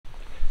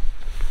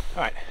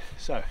Alright,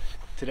 so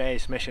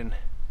today's mission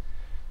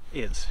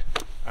is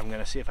I'm going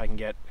to see if I can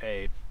get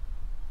a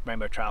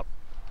rainbow trout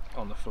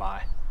on the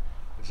fly.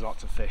 There's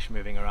lots of fish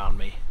moving around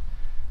me.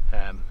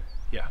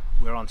 Yeah,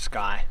 we're on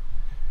Skye.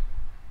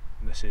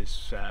 This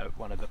is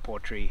one of the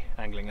Portree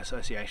Angling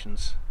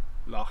Association's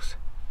lochs.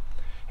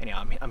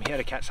 Anyhow, I'm here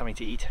to catch something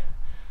to eat.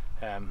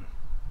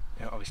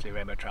 Obviously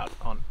rainbow trout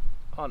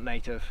aren't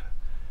native,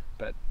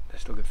 but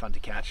they're still good fun to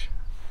catch,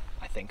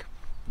 I think.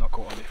 Not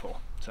caught one before,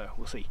 so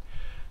we'll see.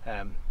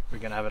 We're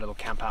going to have a little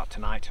camp out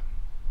tonight.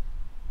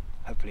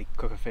 Hopefully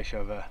cook a fish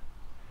over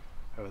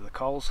the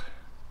coals.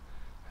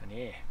 And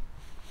yeah,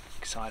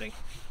 exciting.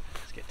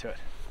 Let's get to it.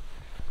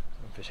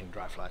 I'm fishing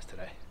dry flies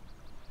today.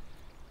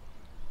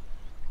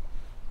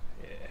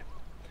 Yeah,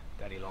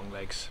 daddy long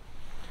legs.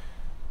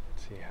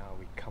 Let's see how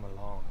we come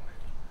along.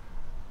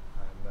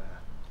 I'm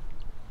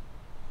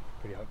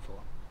pretty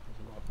hopeful.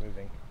 There's a lot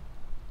moving.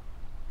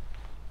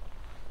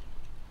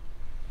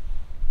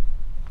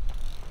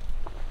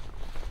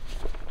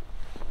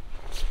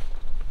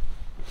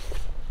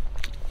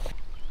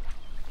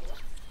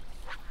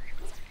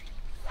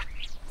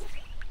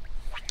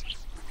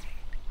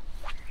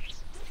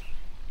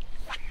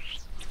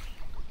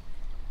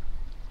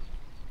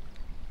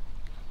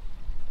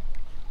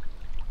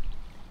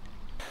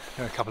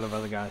 There are a couple of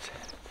other guys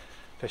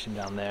fishing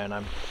down there, and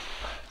I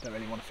don't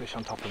really want to fish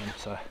on top of them,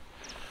 so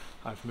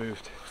I've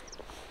moved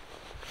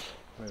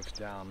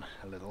down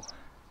a little.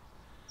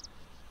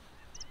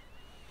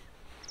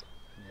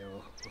 And yeah,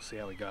 we'll see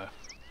how we go.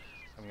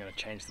 I'm going to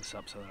change this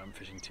up so that I'm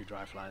fishing two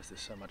dry flies. There's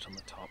so much on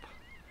the top,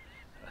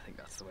 and I think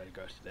that's the way to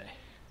go today,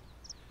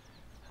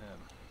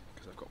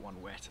 because I've got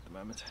one wet at the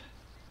moment.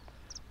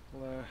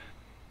 Although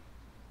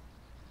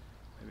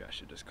maybe I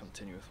should just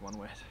continue with one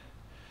wet.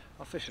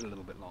 I'll fish it a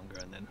little bit longer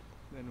and then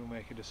we'll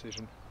make a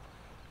decision.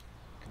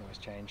 Can always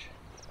change.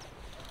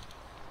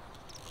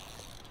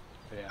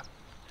 But yeah,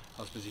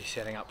 I was busy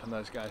setting up and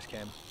those guys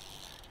came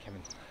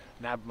and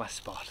nabbed my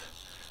spot.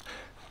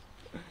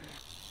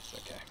 It's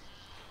okay.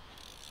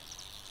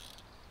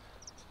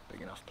 It's a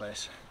big enough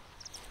place.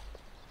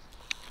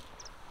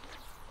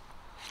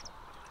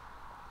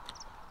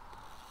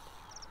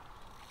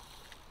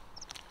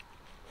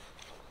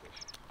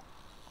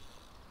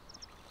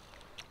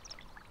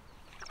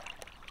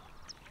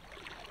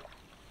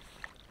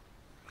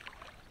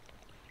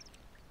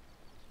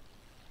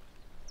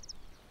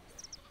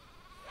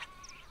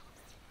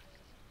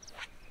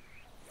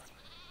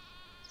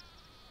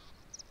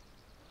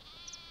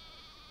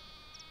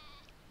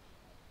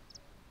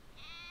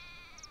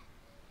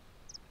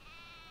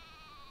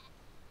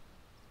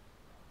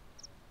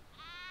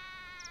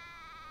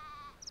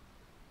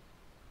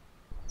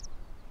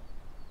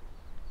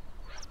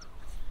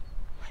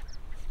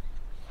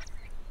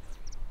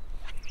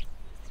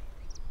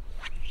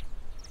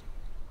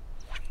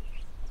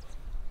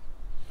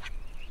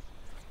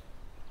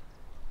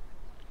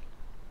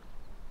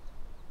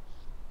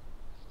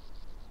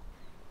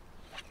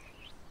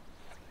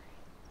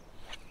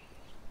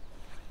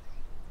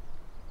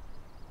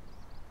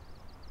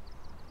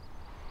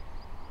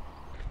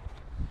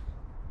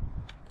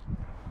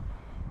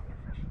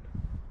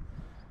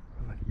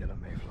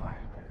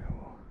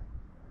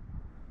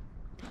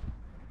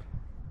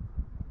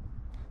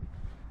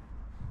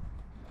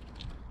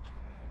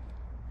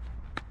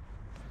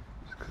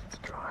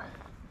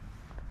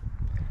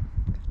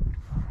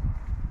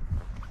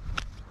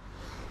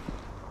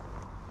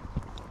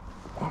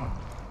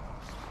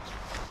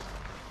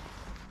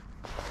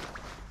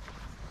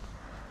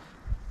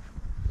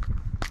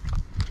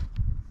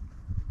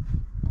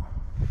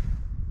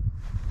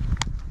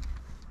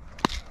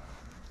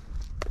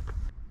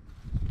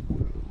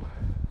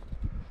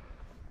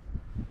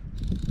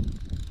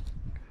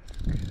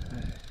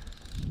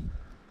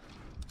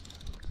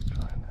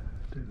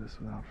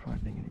 Without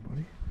frightening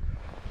anybody.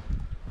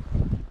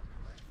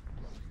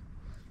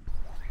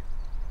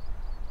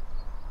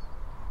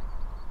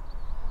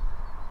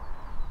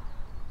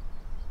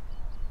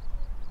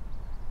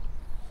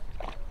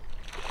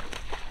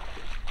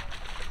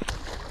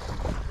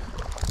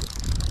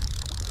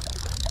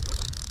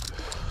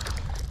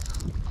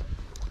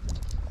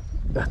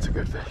 That's a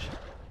good fish.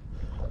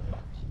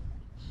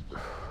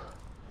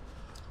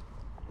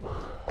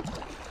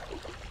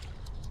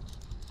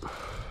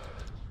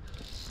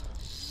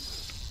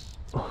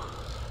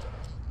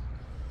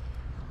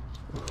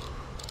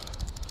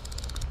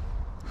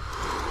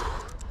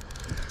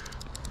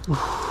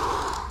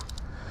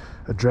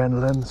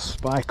 Adrenaline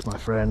spike, my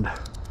friend.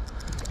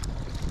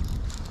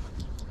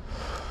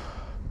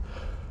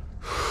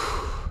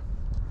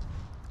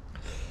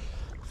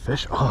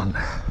 Fish on.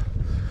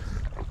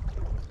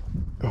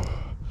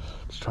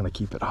 Just trying to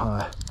keep it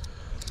high.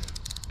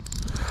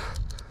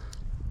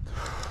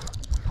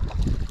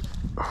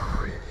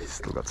 He's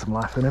still got some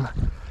life in him.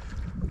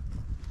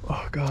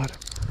 Oh God.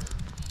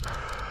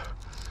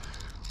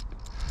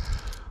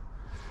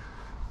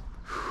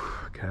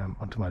 Okay, I'm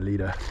onto my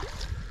leader,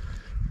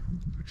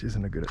 which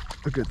isn't a good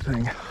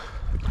thing.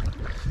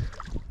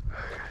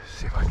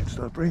 See if I can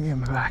start bringing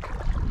him back.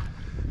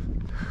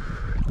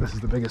 This is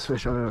the biggest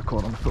fish I've ever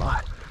caught on the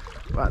fly,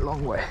 by a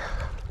long way.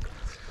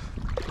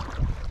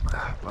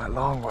 By a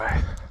long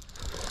way.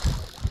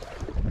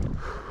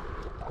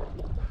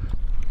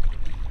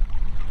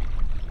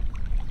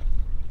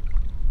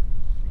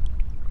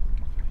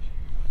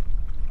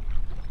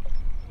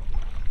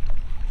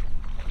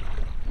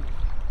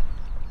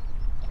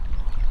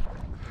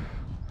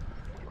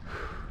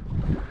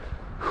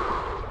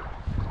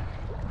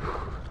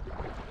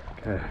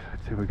 Okay,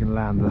 let's see if we can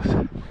land this.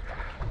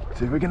 Let's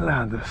see if we can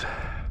land this.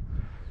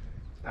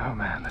 Oh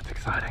man, that's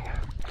exciting.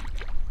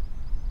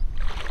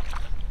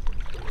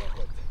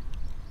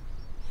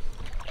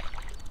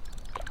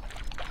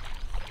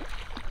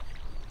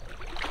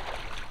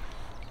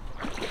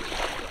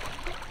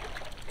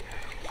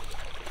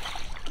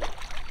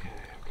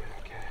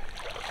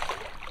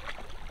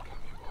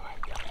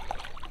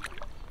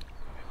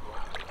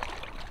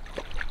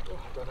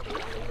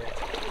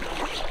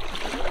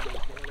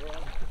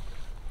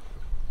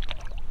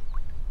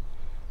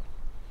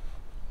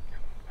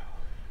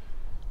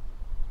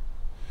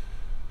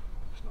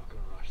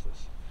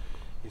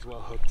 He's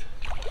well hooked.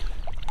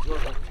 He's well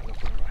hooked. I'm not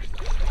going to rush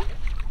this.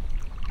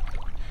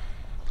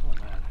 Oh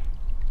man.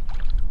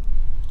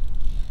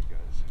 There he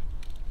goes.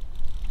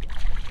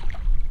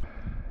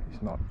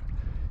 He's not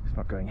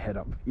going head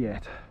up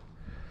yet.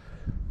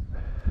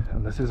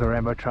 And this is a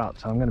rainbow trout,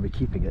 so I'm going to be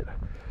keeping it.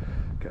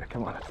 Okay,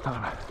 come on, it's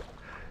time.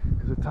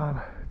 Is it time?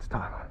 It's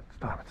time. It's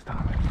time. It's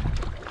time.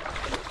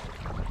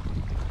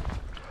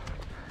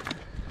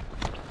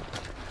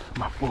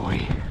 My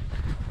boy.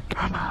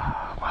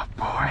 My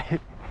boy.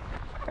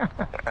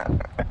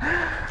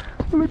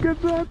 Look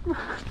at that!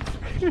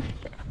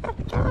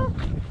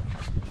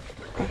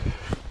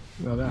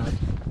 Now that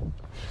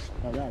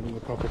is a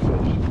proper fish.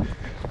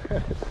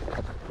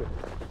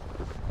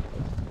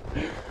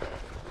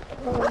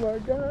 Oh my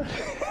god!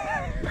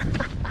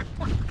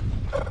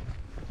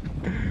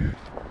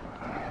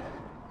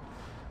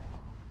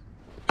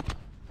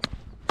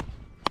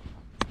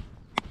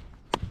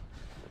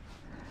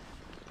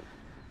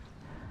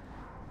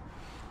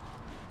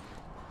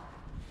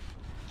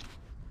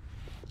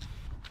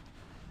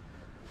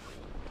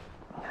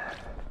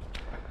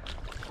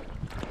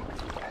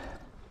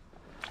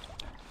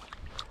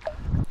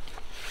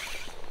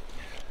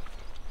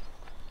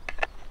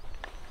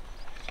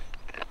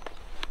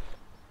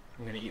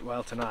 I'm going to eat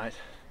well tonight,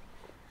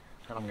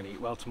 and I'm going to eat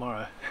well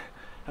tomorrow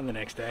and the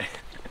next day.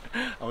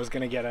 I was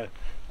going to get a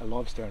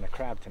lobster and a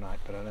crab tonight,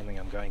 but I don't think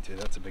I'm going to.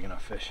 That's a big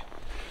enough fish.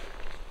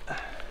 Man,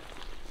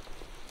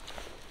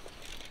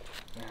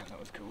 that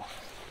was cool.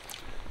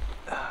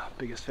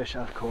 Biggest fish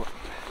I've caught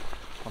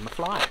on the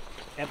fly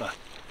ever.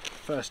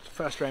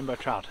 First rainbow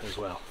trout as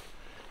well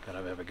that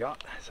I've ever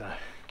got, so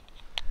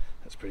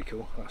that's pretty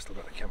cool. I've still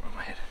got the camera on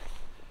my head.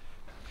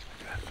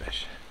 Look at that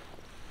fish.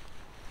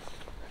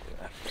 Look at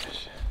that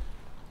fish.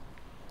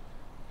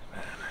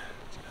 Man,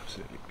 it's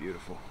absolutely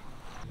beautiful.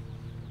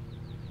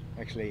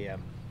 Actually,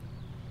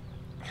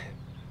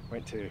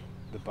 went to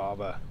the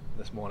barber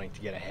this morning to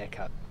get a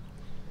haircut,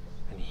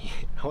 and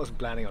I wasn't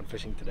planning on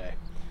fishing today,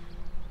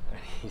 and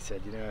he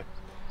said, you know,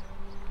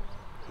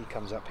 he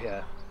comes up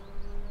here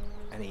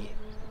and he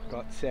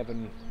got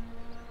 7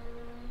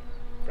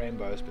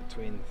 rainbows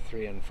between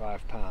 3 and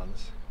 5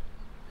 pounds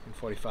in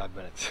 45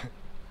 minutes.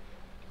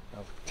 I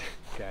was like,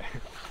 okay.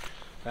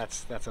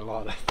 That's a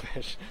lot of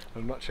fish.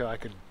 I'm not sure I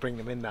could bring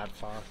them in that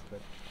fast, but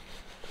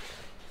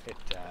it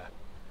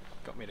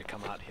got me to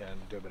come out here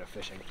and do a bit of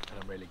fishing,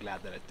 and I'm really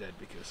glad that it did,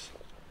 because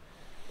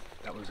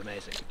that was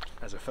amazing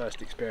as a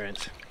first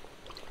experience,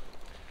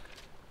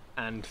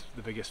 and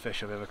the biggest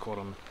fish I've ever caught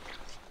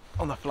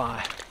on the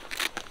fly.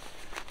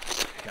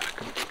 Yeah,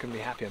 couldn't be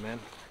happier, man.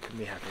 Couldn't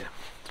be happier.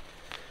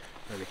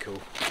 Really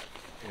cool.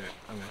 Anyway,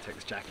 I'm going to take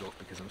this jacket off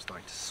because I'm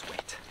starting to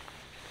sweat.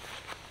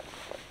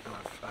 And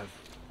I've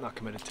not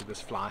committed to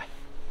this fly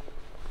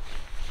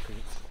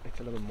because it's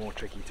a little more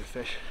tricky to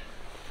fish,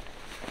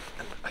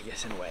 and I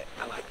guess in a way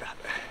I like that.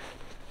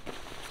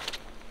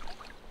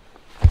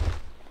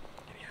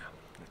 Anyhow,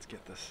 let's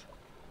get this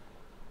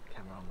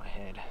camera on my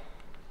head.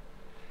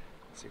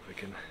 Let's see if we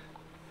can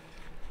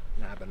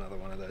nab another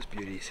one of those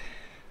beauties.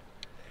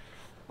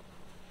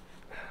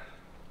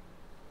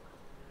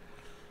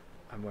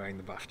 I'm wearing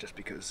the buff just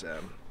because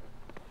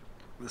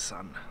the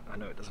sun, I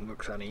know it doesn't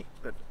look sunny,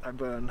 but I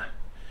burn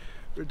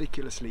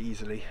ridiculously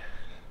easily,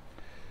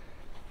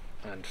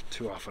 and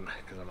too often,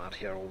 because I'm out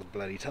here all the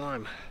bloody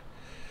time.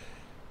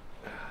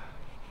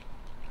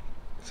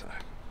 So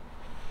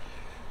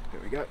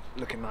there we go,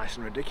 looking nice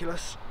and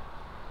ridiculous.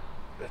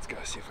 Let's go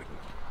see if we can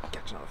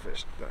catch another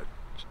fish. Did I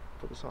just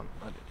put this on?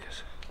 I did,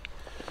 yes.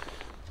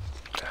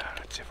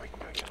 Let's see if we can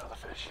go get another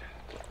fish.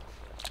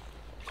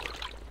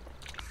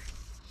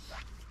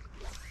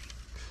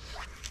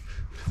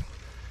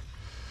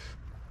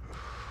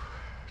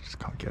 Just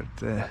can't get it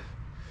there.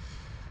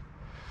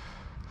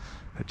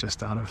 They're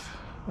just out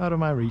of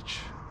my reach.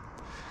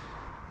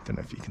 Don't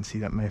know if you can see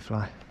that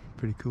mayfly.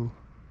 Pretty cool.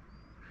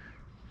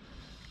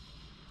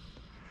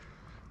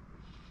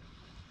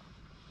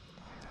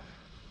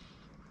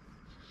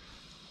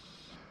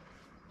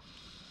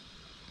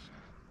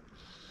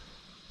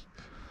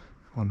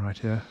 One right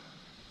here.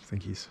 I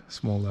think he's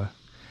small though.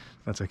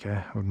 That's okay,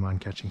 I wouldn't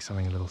mind catching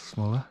something a little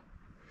smaller.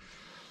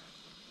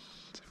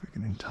 Let's see if we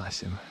can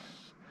entice him.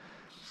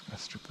 Just gonna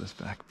strip this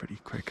back pretty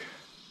quick.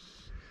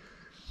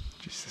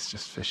 Jeez, there's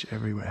just fish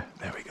everywhere.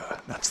 There we go,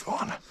 that's the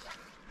one.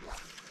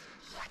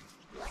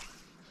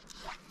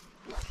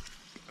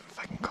 If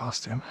I can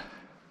cast him.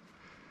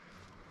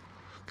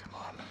 Come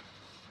on.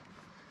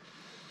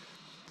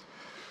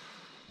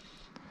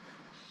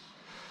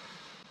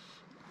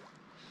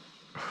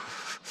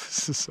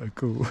 This is so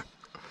cool.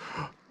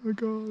 Oh my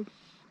god.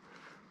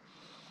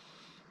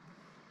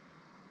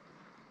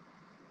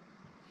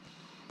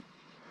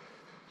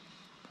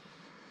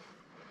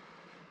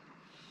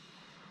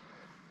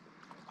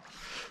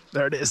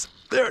 There it is.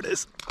 There it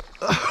is.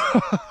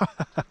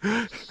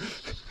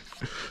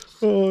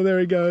 Oh, there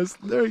he goes.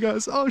 There he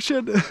goes. Oh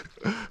shit.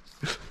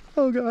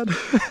 Oh god.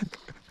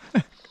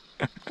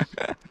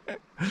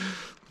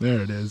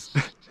 There it is.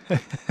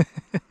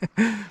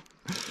 Bring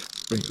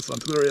this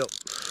onto the reel.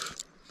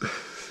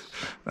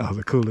 That was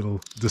a cool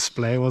little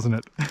display, wasn't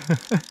it?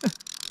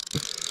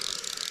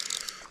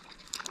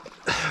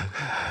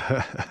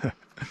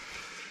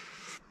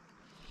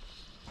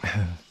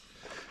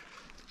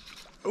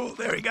 Oh,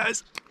 there he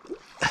goes.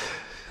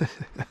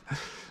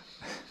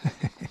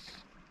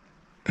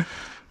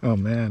 Oh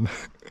man.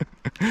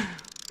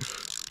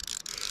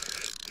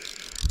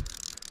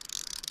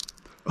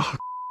 Oh,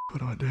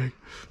 what am I doing?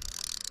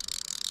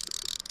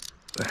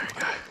 There we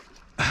go.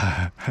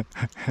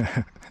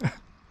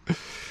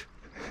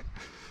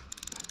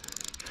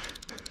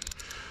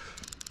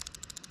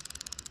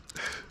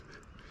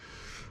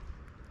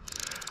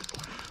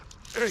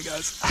 There he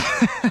goes.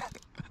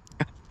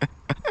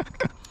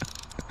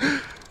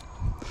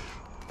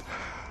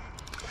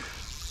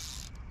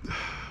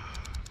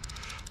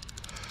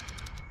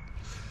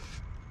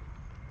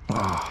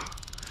 Oh,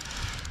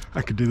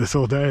 I could do this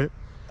all day.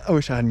 I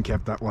wish I hadn't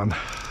kept that one.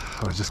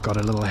 I just got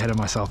a little ahead of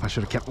myself. I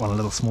should have kept one a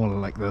little smaller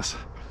like this.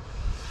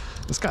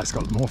 This guy's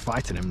got more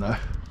fight in him though.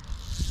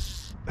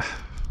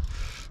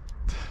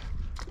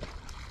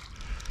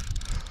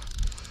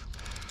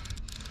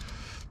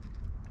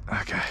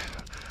 Okay,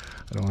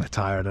 I don't want to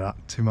tire it out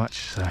too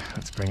much, so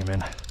let's bring him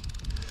in.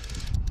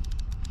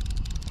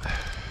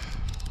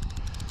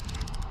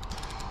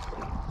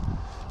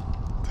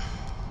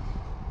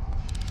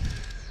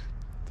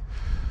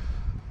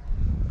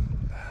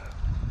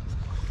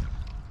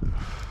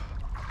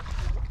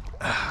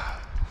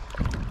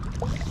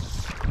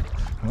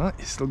 Well,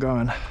 he's still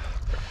going.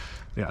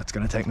 Yeah, it's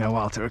going to take me a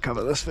while to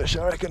recover this fish,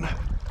 I reckon.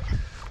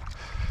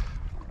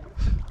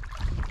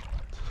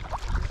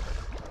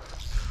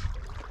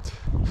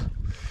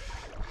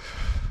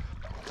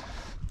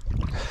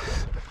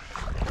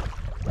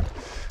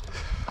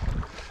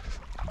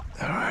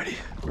 Alrighty,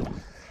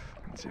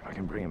 let's see if I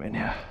can bring him in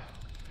here.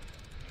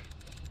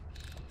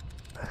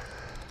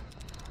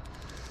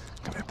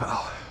 Come here,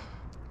 pal.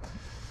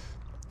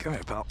 Come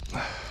here, pal.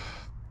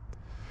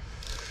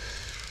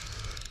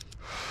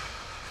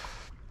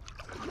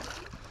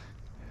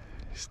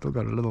 Still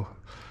got a little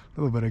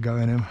bit of go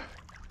in him.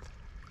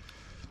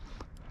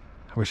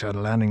 I wish I had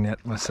a landing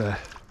net, must say.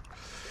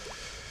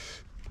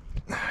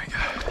 There we go.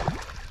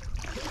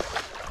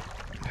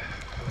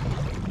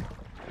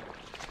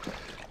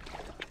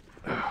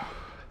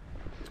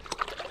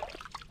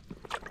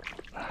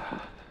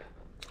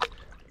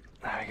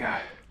 There we go.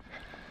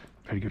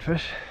 Pretty good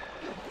fish.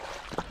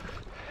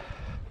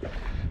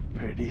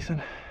 Pretty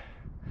decent.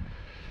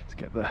 Let's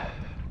get the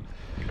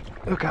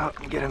hook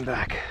out and get him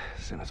back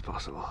as soon as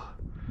possible.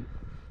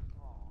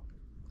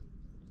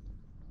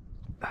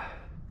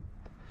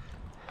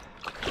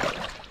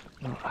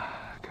 Come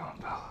on,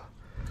 pal.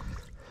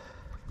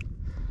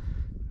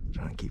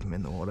 Try and keep him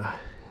in the water.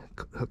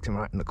 Hooked him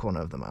right in the corner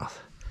of the mouth.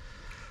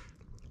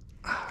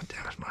 Oh,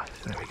 damn it, man.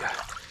 There we go.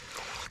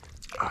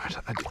 Alright,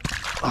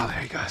 oh, there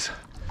he goes.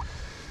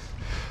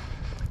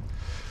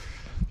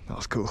 That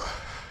was cool.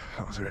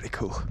 That was really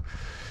cool.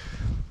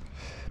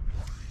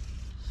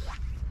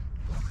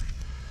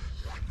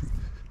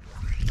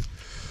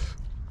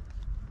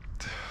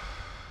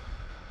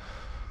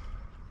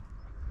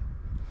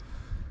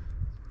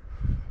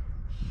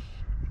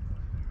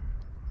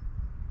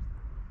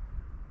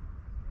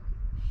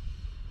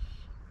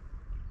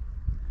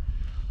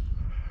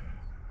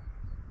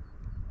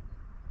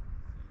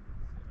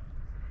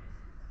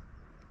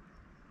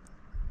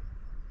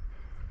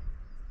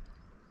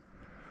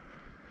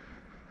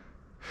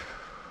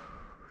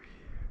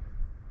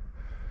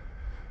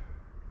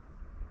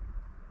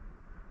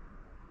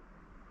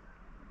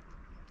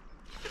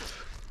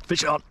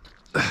 Fish on.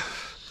 There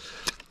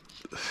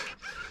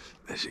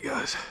she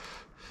goes.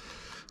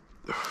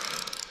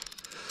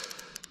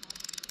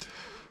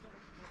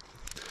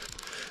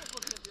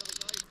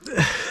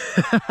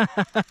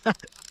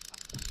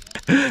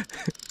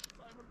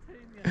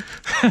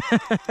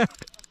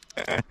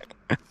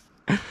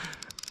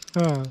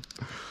 Oh.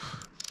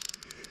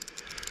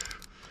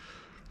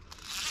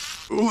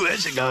 Ooh, there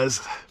she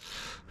goes.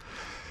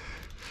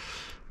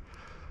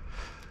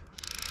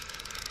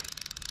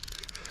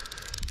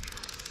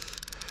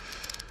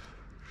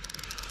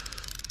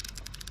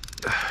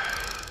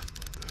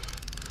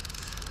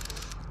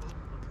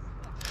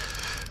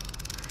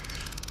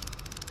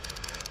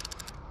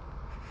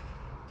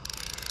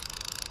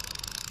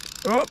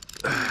 Oh.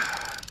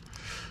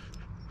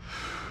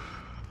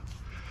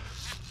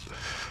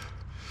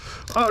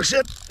 Oh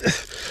shit.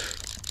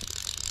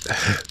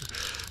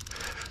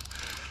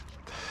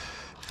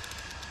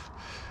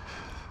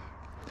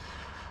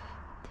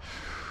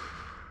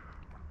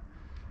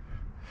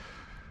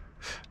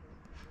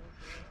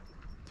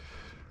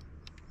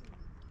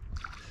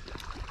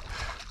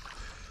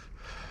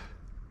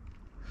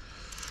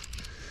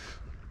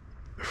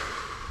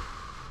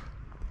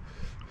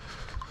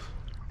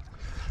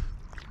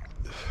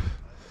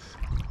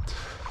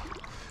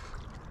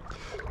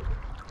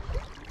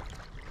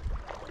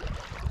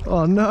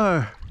 Oh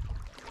no,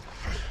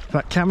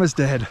 that camera's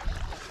dead.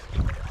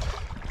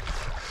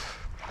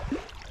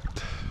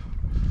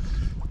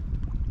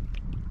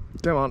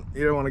 Come on,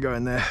 you don't want to go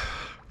in there.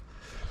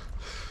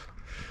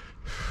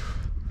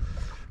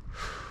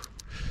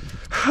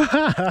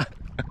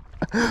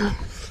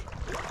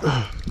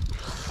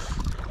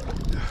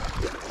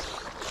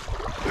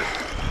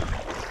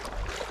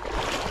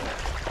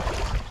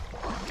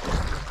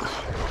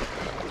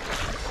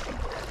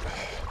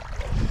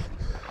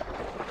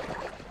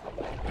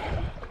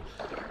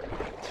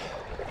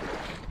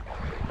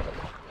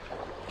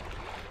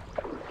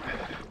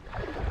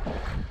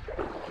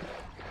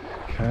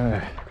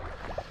 Okay.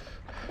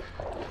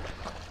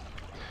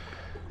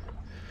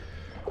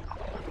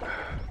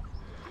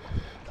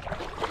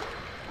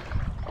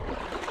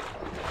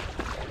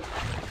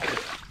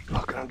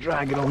 Not going to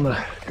drag it on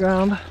the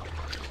ground.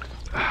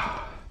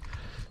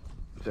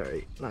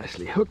 Very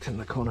nicely hooked in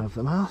the corner of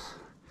the mouth.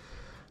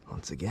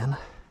 Once again.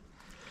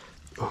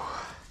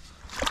 Oh.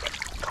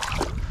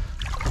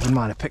 I wouldn't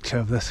mind a picture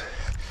of this.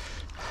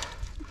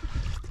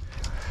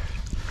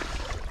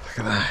 Look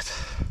at that.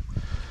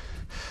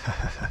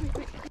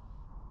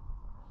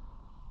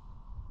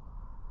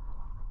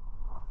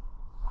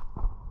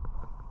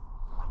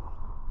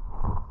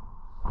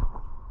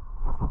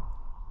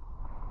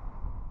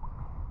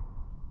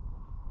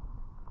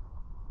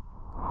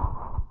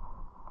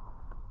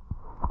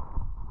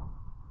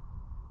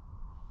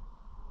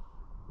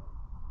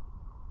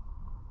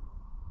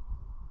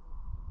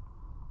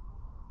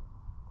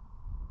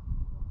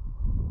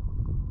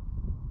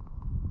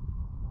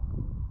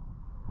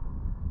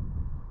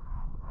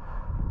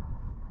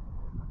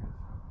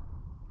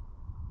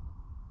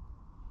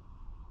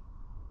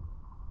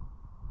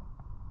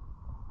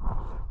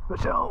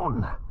 Fish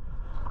on!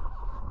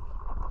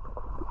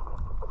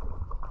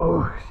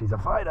 Oh, she's a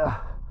fighter.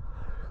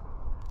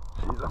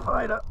 She's a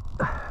fighter.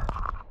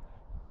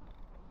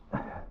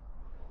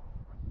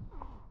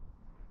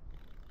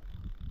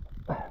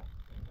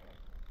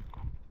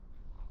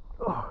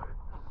 Oh.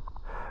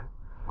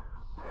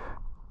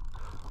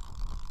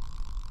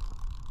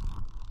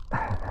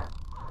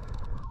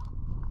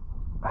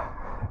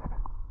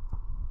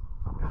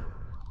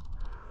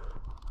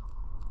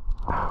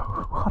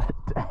 What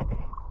a day.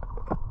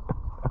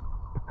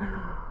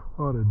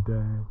 What a day.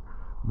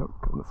 Nope,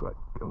 come this way,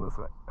 come this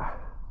way.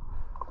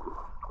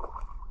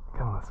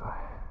 Come this way.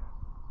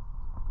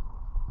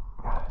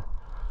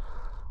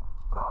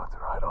 Oh, it's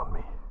right on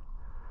me.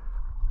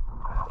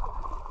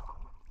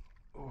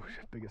 Oh,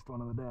 biggest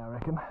one of the day, I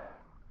reckon.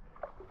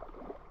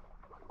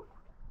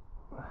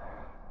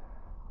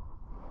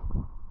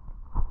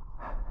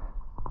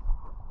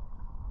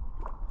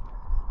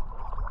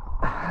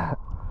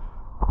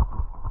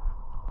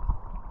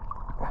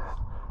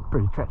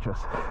 Pretty treacherous.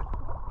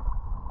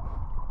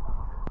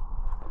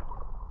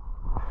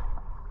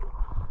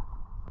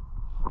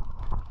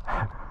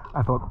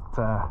 I thought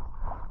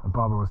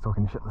Barbara was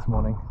talking shit this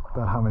morning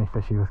about how many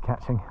fish he was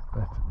catching,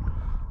 but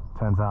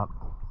turns out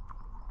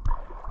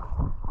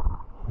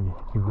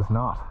he was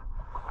not.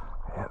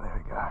 Yeah, there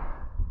we go.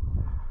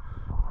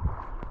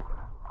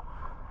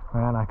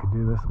 Man, I could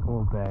do this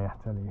all day, I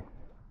tell you.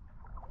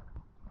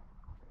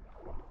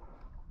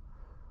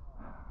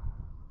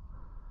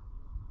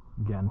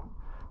 Again,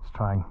 just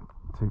trying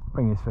to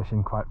bring these fish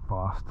in quite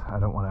fast. I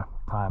don't want to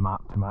tie them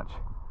up too much.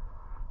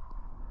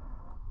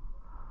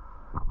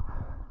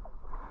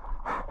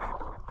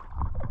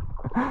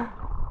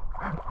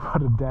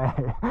 What a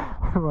day.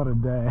 What a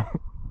day.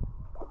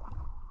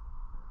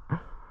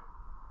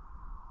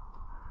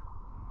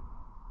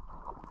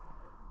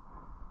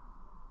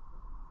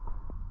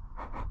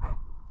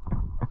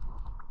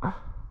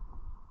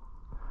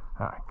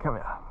 Alright, come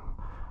here.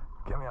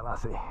 Come here,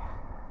 lassie.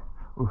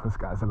 Ooh, this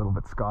guy's a little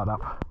bit scarred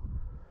up.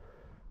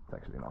 It's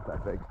actually not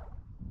that big.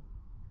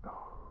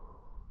 Oh.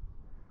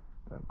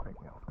 Don't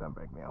break me off, don't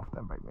break me off,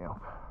 don't break me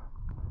off.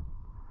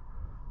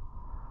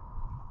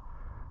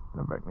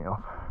 Don't break me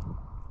off.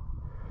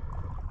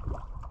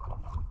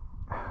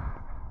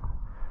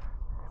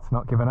 It's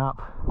not giving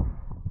up.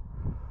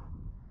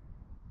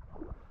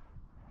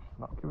 It's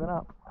not giving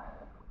up.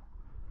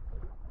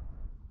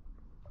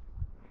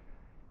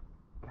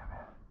 Come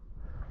here.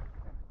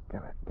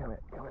 Come here, come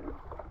here, come here,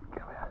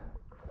 come here.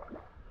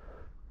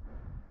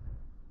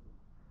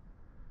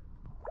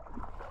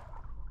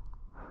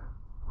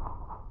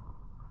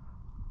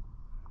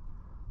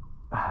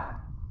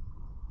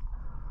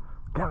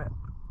 Come here.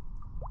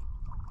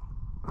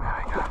 There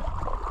we go.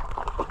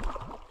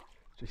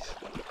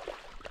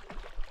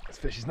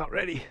 fish is not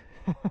ready.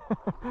 Come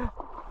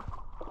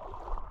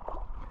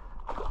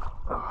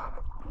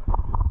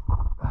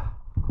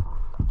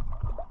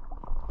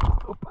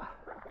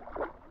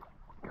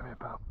here,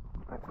 pal.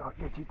 Let's not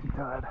get you too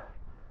tired.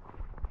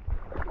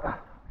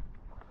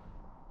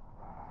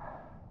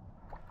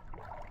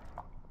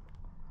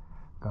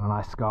 Got a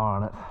nice scar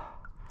on it.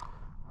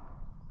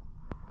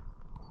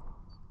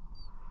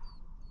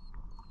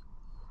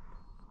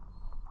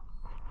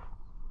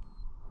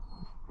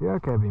 You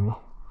okay, Beamy?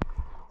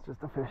 It's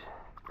just a fish.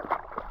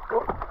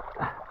 Oh.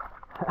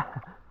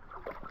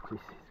 Jeez,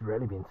 he's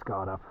really been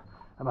scarred up.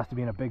 That must have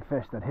been a big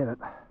fish that hit it.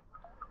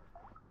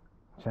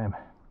 Shame.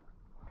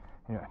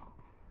 Anyway,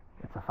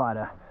 it's a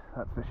fighter,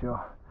 that's for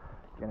sure.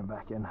 Get him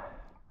back in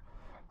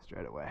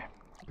straight away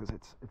because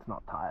it's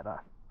not tired. I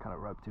kind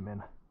of roped him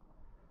in.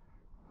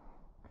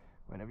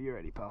 Whenever you're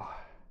ready, pal.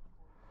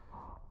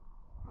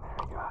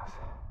 There he goes.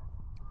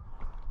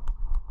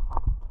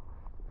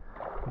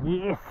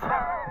 Yes!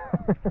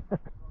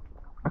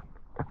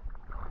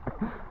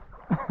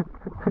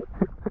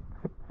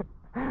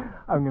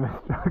 I'm gonna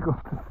struggle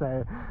to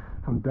say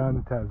I'm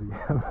done, Tazzy.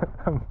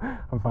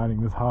 I'm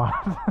finding this hard.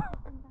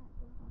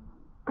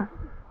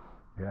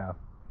 Yeah,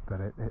 but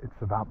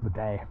it's about the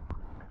day.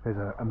 There's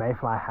a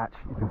mayfly hatch.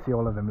 You can see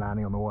all of them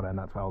landing on the water, and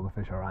that's where all the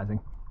fish are rising.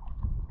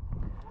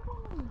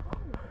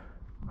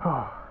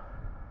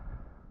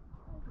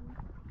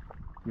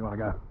 You want to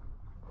go?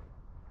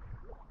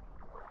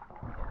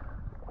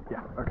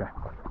 Yeah, okay.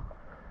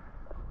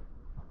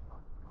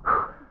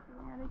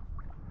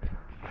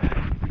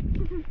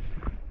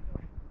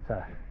 So,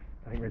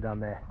 I think we're done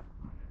there.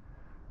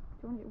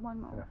 Do you want to do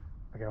one more?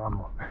 Yeah. Okay, one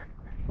more.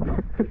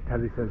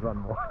 Tazzy says one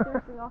more.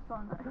 Seriously, last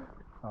one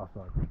though. Last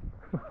one.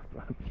 Last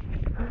one.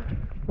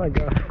 My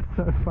God,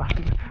 so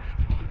fun.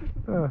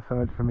 Oh, so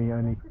much for me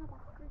only.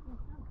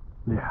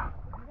 Yeah.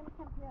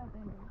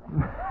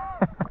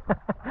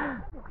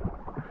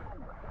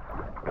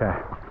 Okay.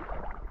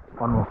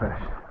 One more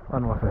fish.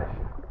 One more fish.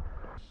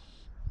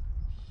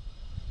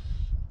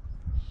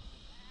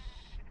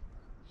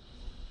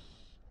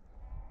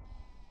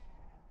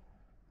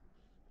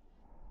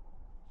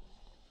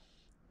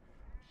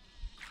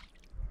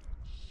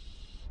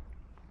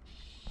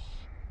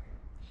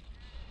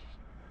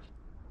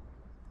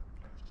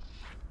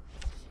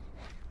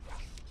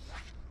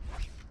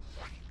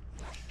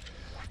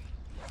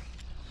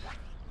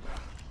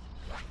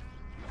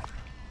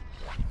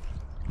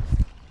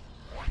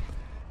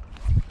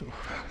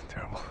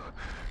 Terrible.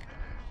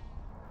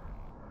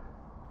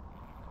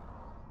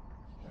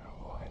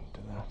 Terrible end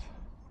to that.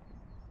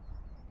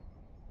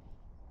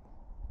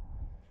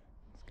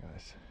 These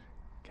guys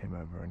came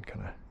over and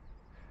kind of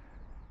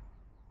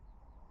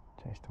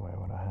chased away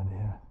what I had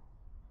here.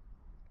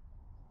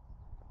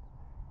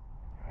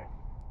 Anyway.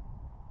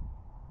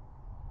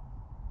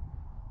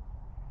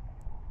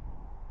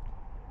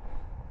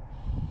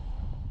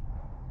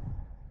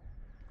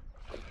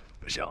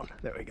 Push on.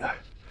 There we go.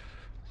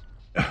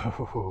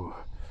 Oh,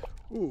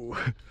 ooh,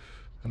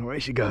 and away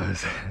she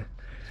goes.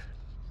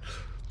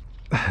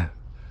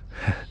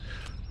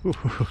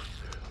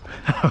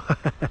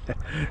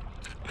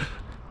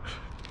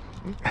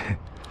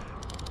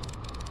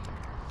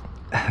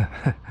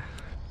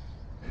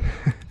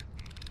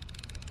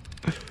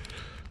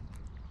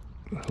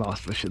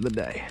 Last fish of the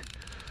day.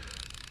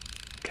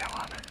 Come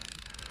on.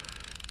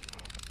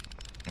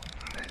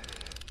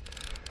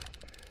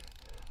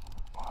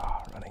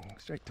 Oh, running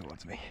straight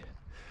towards me.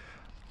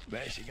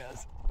 There she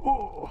goes.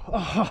 Oh,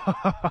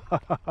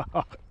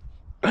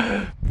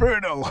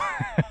 brutal.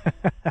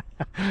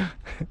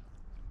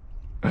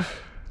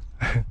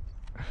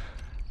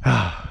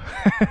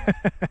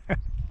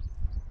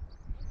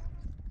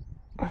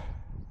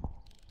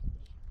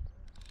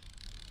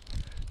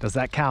 Does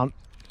that count?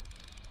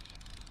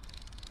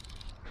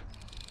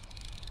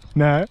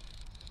 No.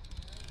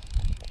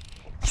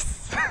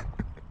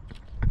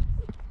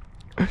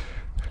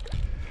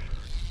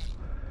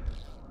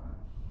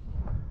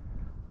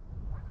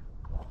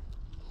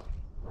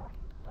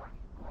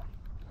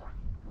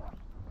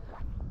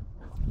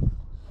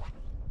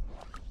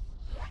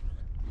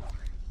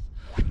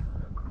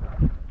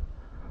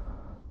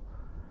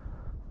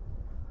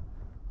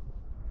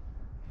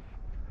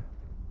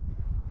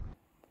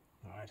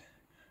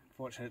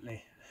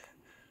 Fortunately,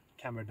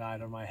 the camera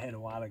died on my head a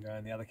while ago,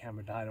 and the other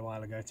camera died a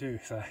while ago too,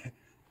 so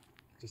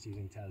just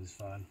using Taz's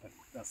phone, but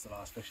that's the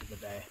last fish of the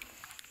day.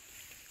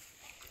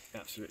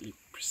 Absolutely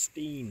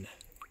pristine,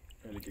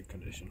 really good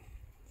condition.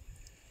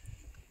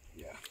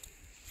 Yeah.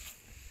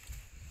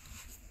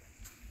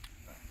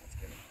 Right, let's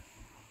get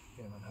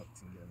him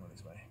unhooked and get him on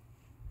his way.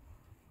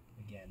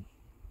 Again,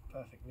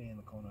 perfectly in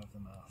the corner of the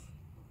mouth.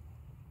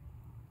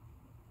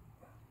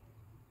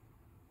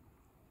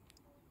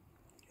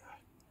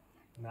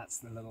 And that's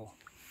the little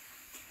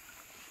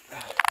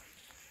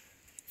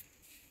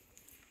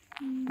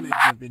maybe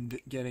I've been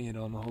getting it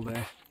on the whole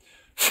day.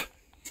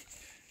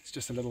 It's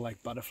just a little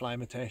like butterfly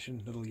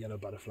imitation, little yellow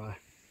butterfly.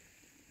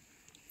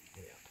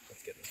 Yeah,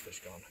 let's get this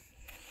fish gone.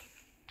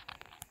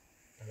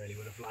 I really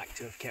would have liked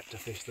to have kept a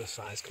fish this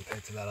size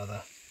compared to that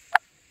other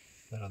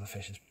That other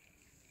fish is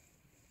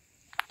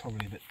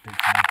probably a bit big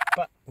for me,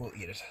 but we'll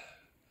eat it.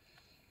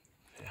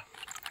 Yeah.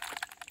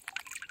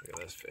 Look at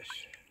those fish.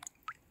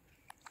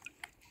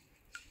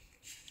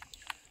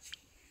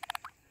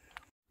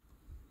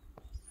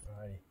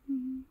 Alrighty.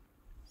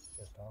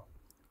 Just off.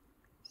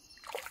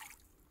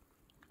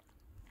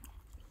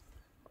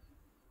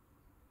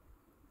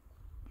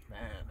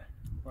 Man,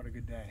 what a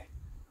good day.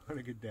 What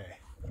a good day.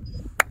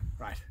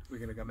 Right, we're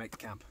gonna go make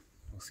camp.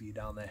 We'll see you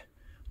down there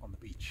on the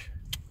beach.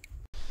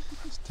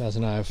 Taz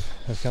and I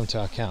have come to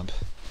our camp.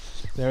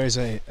 There is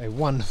a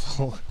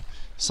wonderful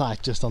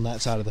sight just on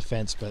that side of the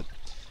fence, but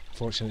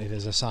fortunately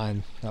there's a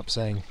sign up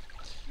saying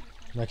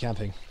no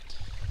camping,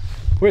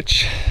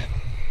 which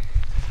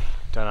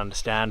I don't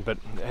understand, but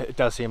it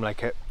does seem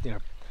like it, you know,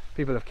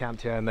 people have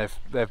camped here and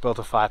they've built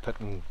a fire pit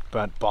and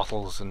burnt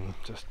bottles and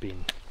just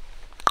been...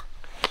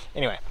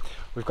 Anyway,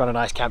 we've got a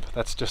nice camp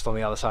that's just on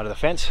the other side of the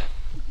fence,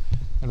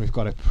 and we've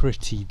got a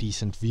pretty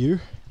decent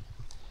view.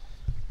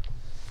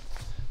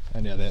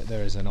 And yeah,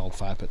 there is an old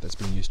fire pit that's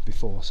been used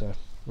before, so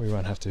we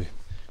won't have to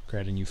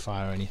create a new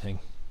fire or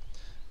anything.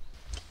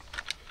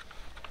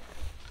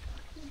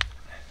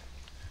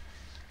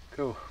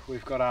 Cool,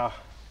 we've got our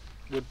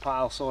wood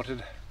pile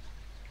sorted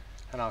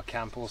and our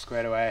camp all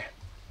squared away.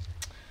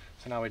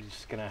 So now we're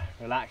just gonna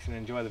relax and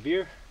enjoy the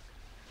view,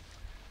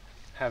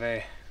 have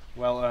a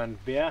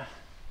well-earned beer,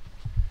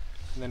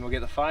 and then we'll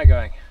get the fire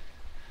going,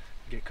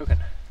 get cooking.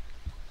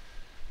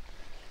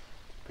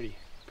 Pretty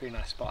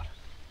nice spot.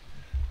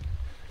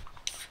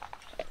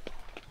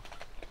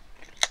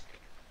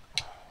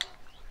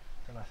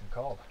 They're nice and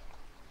cold. I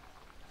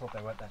thought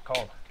they weren't that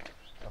cold.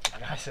 I put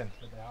the ice in,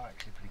 but they are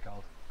actually pretty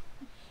cold.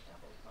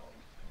 Double cold.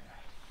 Yeah.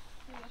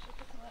 Maybe I should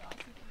put some of that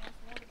ice and get a nice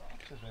water bowl.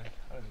 Just me.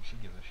 I don't think she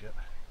gives a shit.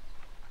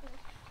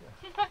 Yeah.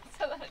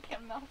 So that it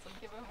can melt and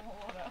give her more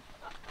water.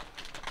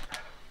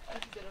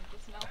 Instead of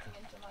just melting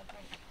into my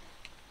drink.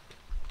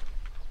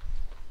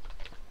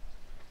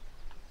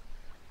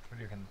 What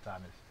do you reckon the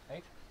time is?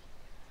 8?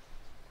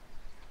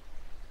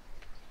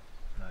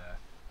 No,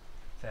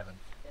 7.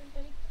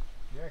 7:30.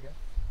 You reckon?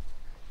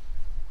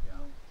 Yeah.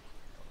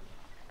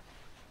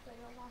 So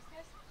your last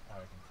guess? I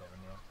reckon 7,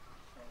 yeah.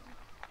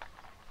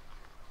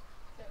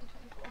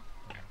 7:24.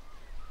 Yeah.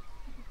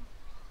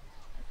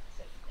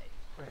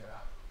 7:30.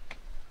 Yeah.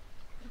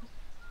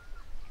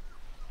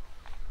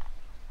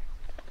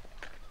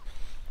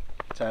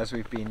 So as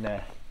we've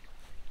been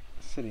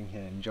sitting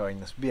here enjoying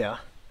this beer,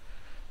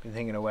 been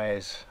thinking of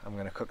ways I'm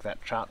going to cook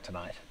that trout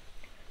tonight.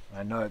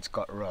 I know it's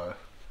got roe.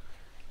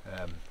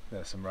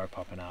 There's some roe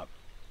popping out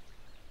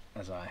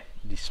as I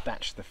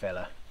dispatch the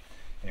fella.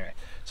 Anyway,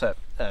 so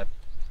to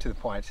the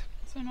point.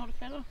 So not a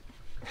fella?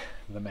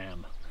 The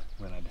mam,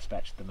 when I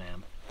dispatched the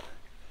mam.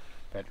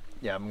 But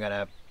yeah, I'm going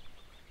to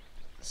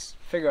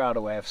figure out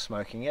a way of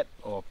smoking it,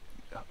 or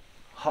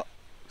hot,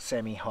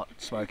 semi-hot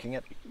smoking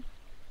it.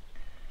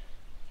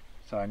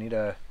 So I need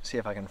to see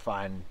if I can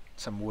find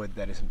some wood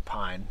that isn't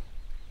pine.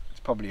 It's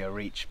probably a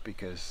reach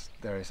because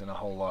there isn't a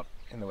whole lot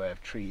in the way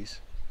of trees.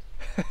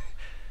 It's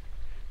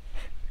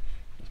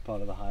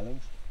part of the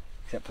Highlands,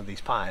 except for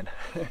these pine.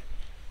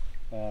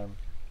 And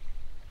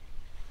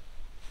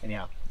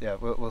yeah,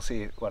 we'll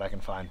see what I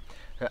can find.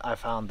 I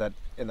found that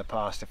in the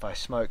past, if I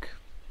smoke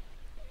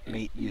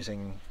meat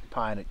using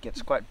pine, it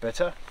gets quite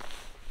bitter.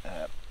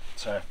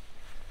 So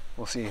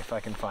we'll see if I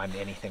can find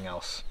anything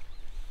else.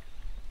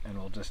 And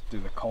we'll just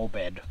do the coal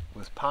bed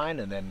with pine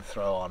and then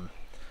throw on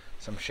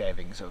some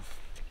shavings of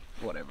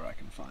whatever I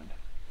can find.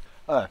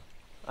 Oh,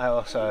 I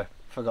also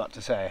forgot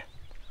to say,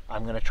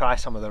 I'm going to try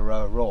some of the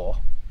roe raw,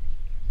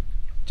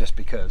 just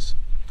because.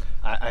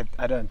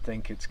 I don't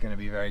think it's going to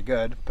be very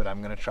good, but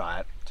I'm going to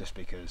try it just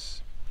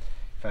because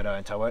if I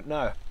don't, I won't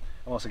know.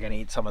 I'm also going to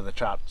eat some of the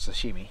trout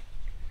sashimi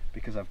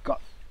because I've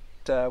got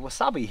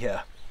wasabi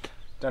here.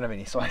 Don't have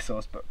any soy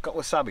sauce, but got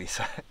wasabi.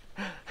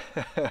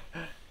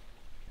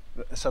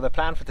 So the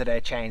plan for today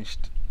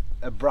changed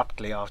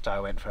abruptly after I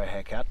went for a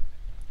haircut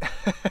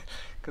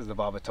because the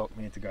barber talked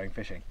me into going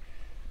fishing.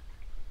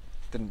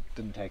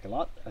 Didn't take a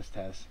lot, as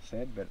Taz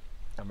said, but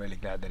I'm really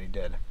glad that he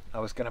did. I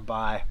was going to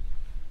buy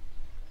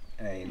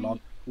a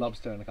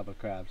lobster and a couple of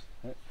crabs.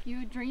 You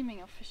were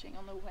dreaming of fishing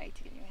on the way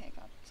to get your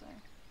haircut, so...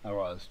 I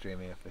was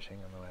dreaming of fishing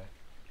on the way.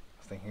 I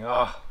was thinking,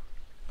 oh,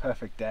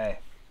 perfect day.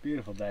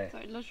 Beautiful day. So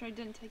it literally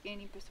didn't take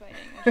any persuading.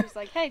 It was just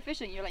like, hey,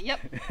 fishing. You're like, yep,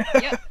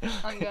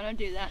 I'm gonna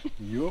do that.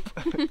 Yup,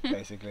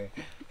 basically.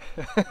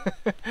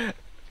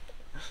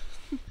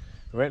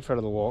 We went for a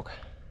little walk,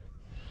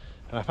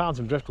 and I found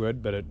some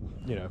driftwood, but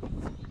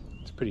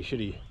it's pretty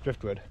shitty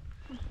driftwood.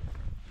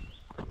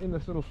 In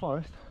this little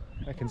forest,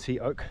 I can see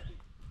oak,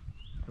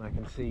 and I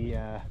can see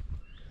a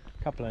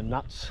couple of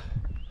nuts.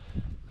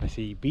 I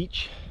see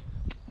beech.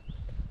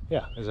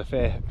 Yeah, there's a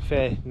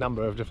fair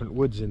number of different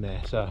woods in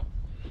there. So.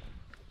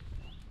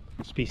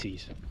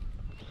 Species.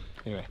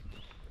 Anyway,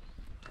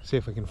 see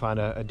if we can find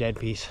a dead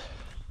piece,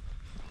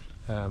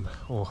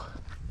 or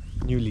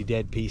newly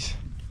dead piece,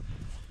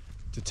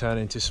 to turn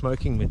into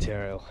smoking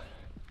material.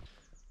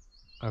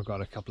 I've got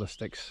a couple of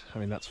sticks. I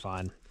mean, that's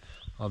fine.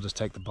 I'll just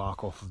take the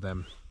bark off of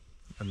them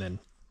and then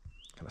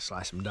kind of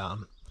slice them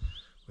down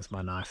with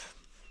my knife.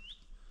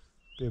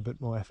 Be a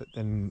bit more effort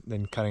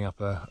than cutting up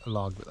a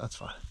log, but that's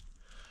fine.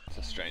 It's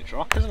a strange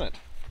rock, isn't it?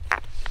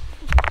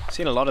 I've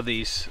seen a lot of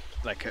these,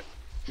 like,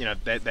 you know,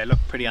 they look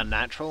pretty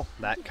unnatural,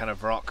 that kind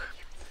of rock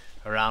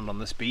around on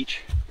this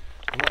beach.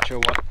 I'm not sure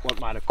what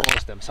might have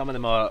caused them. Some of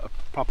them are a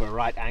proper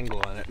right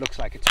angle and it looks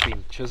like it's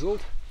been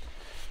chiseled,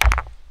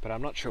 but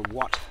I'm not sure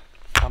what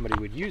somebody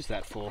would use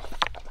that for.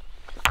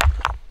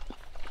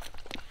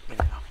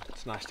 Yeah,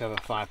 it's nice to have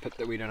a fire pit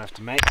that we don't have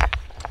to make.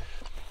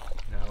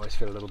 You know, I always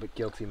feel a little bit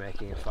guilty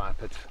making a fire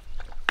pit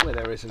where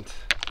there isn't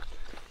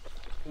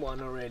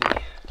one already,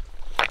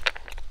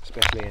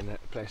 especially in a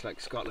place like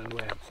Scotland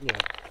where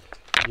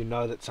you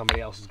know that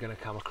somebody else is going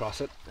to come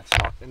across it. It's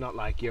not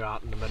like you're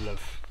out in the middle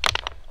of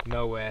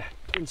nowhere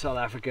in South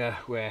Africa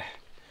where,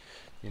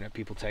 you know,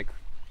 people take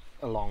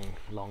a long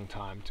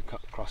time to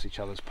cross each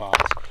other's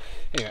paths.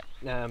 Anyway,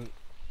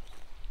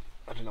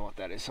 I don't know what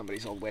that is,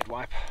 somebody's old wet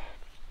wipe.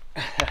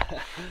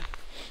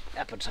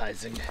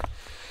 Appetizing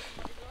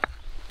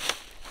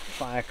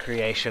fire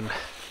creation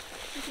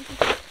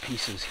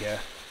pieces here.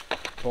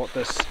 Bought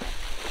this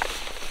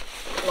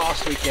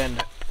last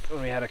weekend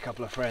when we had a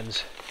couple of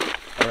friends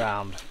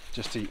around,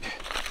 just to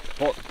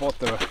bought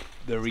the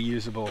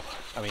reusable,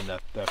 I mean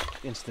the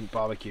instant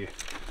barbecue,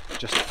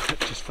 just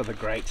for the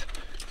grate,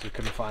 so we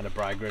couldn't find a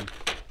bridegroom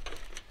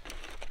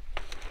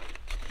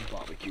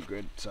barbecue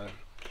grid, so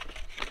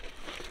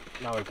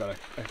now we've got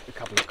a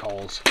couple of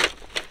coals.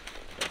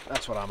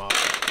 That's what I'm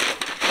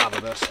out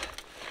of this.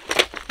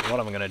 And what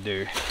I'm going to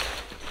do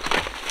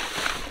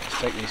is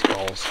take these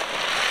coals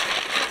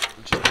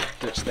and just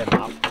ditch them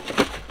up.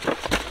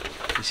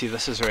 You see,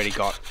 this has already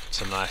got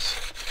some nice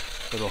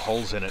little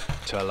holes in it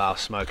to allow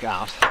smoke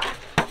out,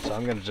 so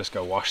I'm going to just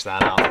go wash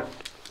that out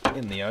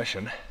in the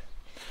ocean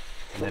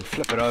and then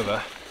flip it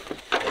over,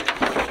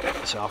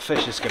 so our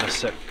fish is going to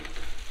sit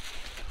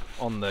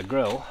on the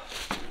grill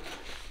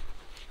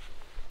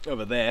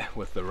over there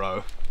with the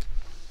roe.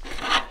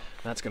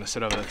 That's going to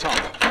sit over the top,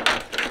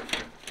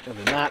 and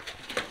then that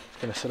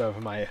is going to sit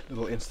over my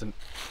little instant,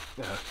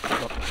 not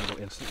my little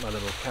instant, my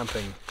little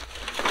camping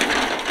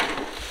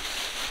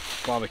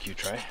barbecue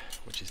tray,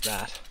 which is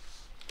that,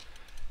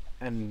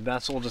 and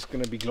that's all just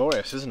going to be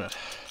glorious, isn't it?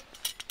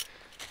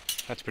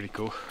 That's pretty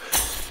cool.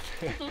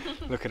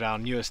 Look at our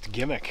newest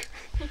gimmick.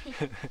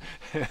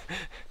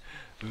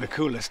 The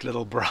coolest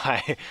little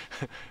braai.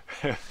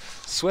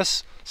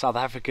 Swiss South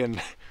African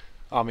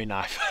army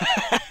knife.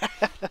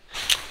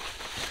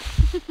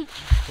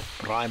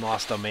 Braai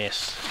master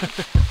mess.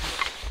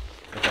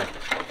 Okay.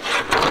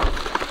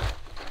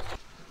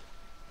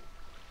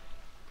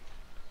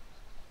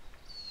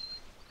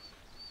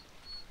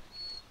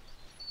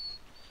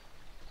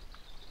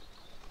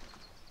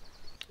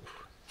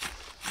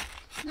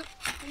 Nope,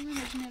 I'm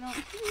imagining it on.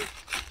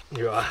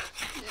 You are? Yeah.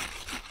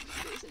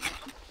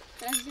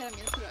 But as I said, I'm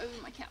going to put it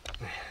over my cap.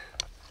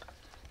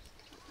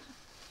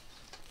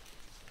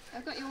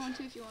 I've got your one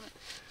too if you want it.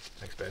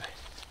 Thanks, baby.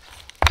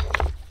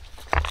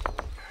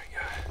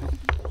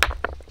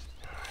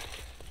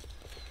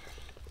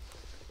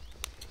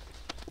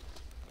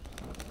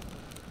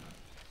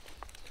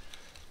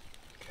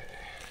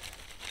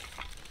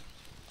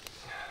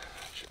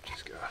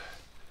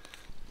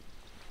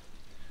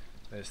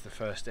 There's the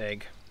first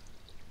egg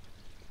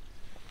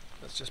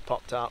that's just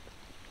popped out.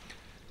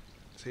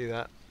 See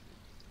that?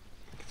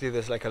 You can see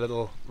there's like a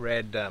little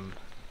red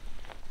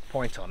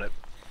point on it,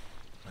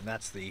 and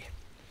that's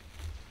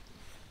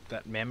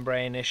that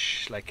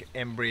membrane-ish, like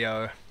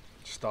embryo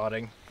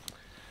starting.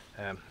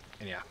 And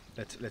yeah,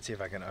 let's see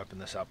if I can open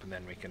this up and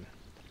then we can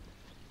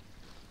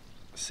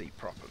see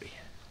properly.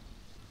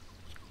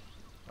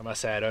 I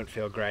must say I don't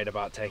feel great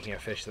about taking a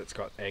fish that's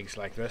got eggs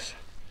like this.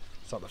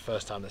 It's not the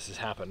first time this has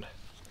happened.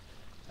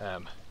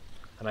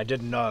 And I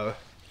didn't know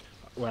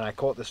when I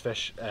caught this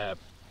fish, I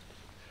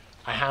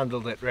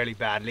handled it really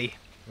badly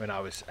when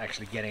I was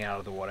actually getting out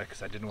of the water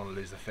because I didn't want to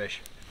lose the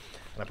fish.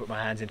 And I put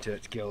my hands into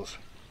its gills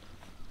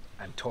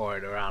and tore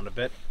it around a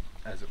bit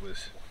as it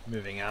was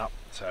moving out.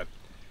 So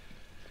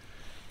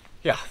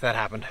yeah, that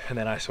happened, and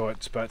then I saw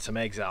it spurt some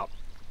eggs out.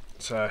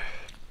 So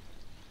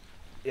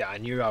yeah, I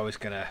knew I was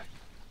gonna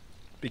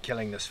be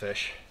killing this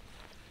fish.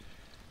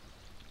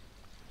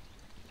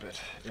 But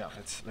yeah,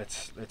 let's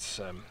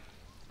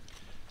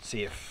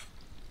see if,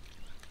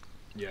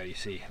 yeah, you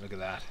see, look at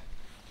that.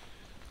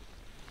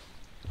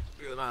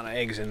 Look at the amount of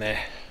eggs in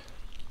there.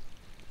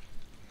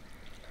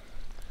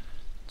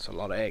 It's a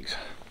lot of eggs.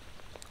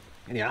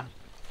 Anyhow,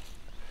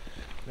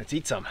 let's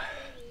eat some.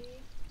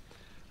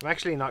 I'm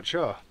actually not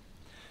sure.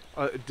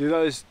 Do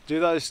those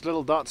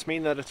little dots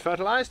mean that it's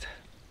fertilized?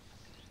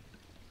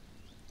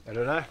 I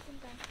don't know.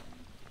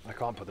 I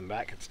can't put them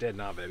back. It's dead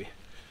now, baby.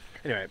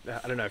 Anyway,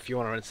 I don't know if you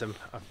want to rinse them.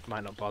 I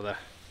might not bother.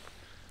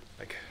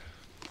 Like,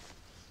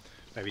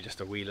 maybe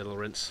just a wee little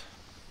rinse.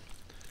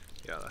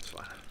 Yeah, that's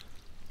fine.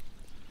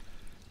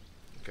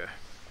 Okay.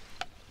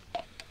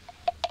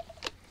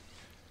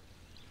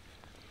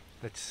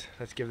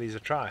 Let's give these a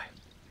try.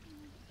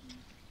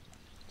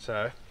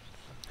 So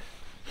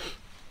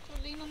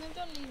Don't lean on them,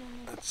 don't lean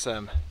on them. Let's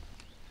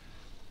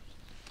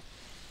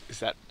is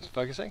that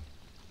focusing?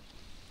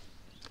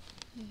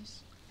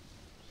 Yes.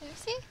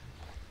 Lucy?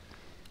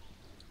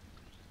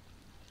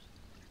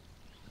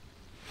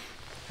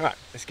 Alright,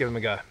 let's give them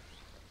a go.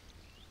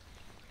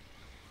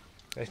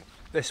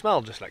 They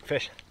smell just like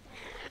fish.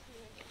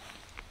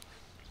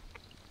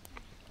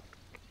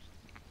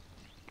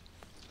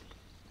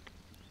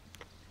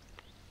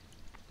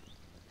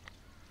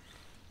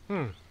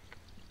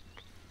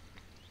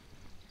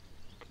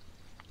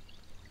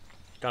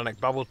 Kind of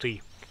like bubble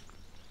tea.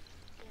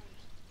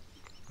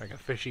 Like a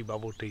fishy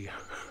bubble tea.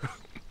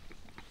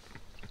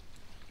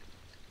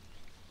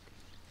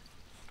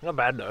 Not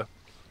bad though.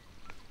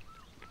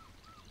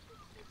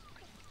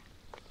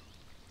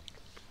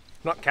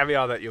 Not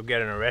caviar that you'll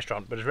get in a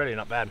restaurant, but it's really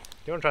not bad. Do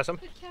you want to try some?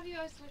 But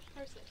caviar is much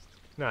processed.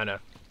 No, I know.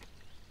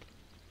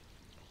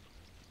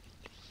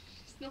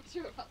 She's not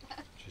sure about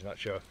that. She's not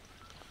sure.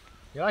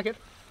 You like it?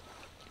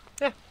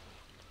 Yeah.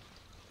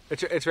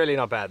 It's really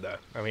not bad though.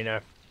 I mean,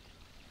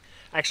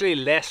 actually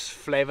less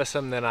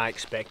flavoursome than I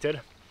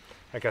expected.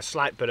 Like a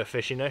slight bit of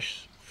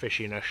fishiness,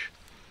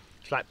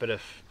 slight bit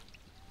of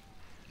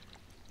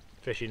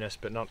fishiness,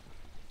 but not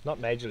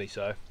majorly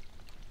so.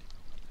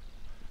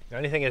 The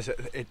only thing is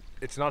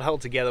it's not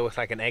held together with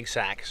like an egg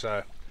sac,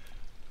 so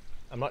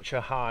I'm not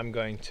sure how I'm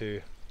going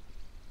to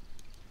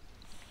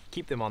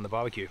keep them on the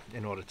barbecue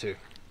in order to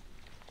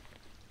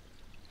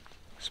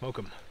smoke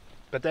them.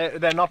 But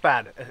they're not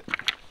bad.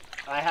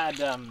 I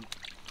had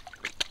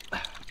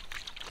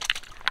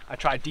I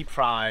tried deep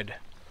fried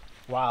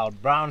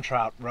wild brown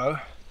trout roe,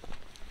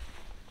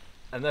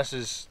 and this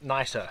is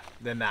nicer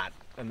than that,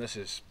 and this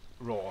is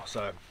raw,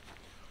 so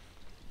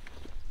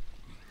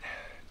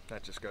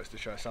that just goes to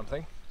show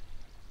something.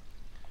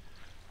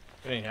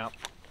 But anyhow,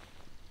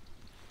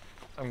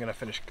 I'm gonna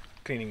finish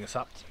cleaning this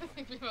up. I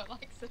think Lima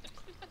likes it.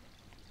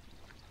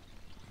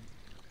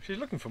 She's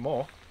looking for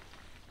more.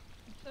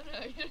 I don't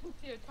know, you didn't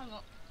see her tongue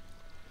up.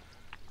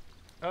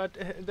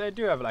 They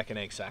do have like an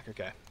egg sac,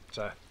 okay.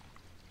 So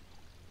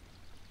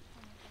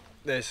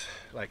there's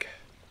like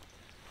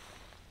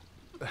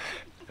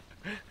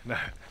no,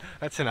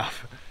 that's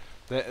enough.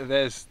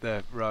 There's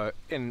the roe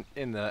in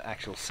the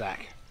actual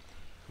sack.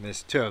 And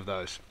there's 2 of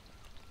those.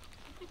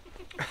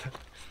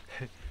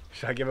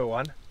 Should I give her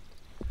one?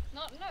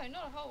 No,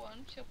 not a whole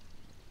one. She'll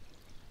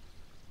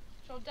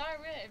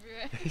diarrhea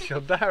everywhere.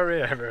 She'll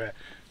diarrhea everywhere.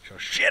 She'll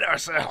shit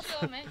herself.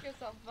 She'll make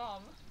herself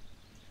vom.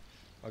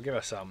 I'll give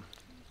her some.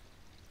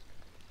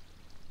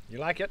 You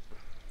like it?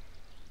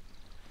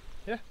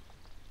 Yeah?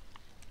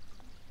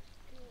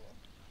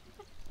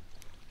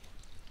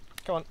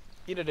 Come on,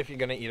 eat it if you're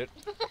gonna eat it.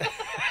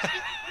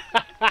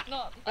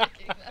 Not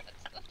liking that.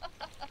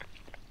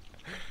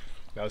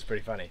 That was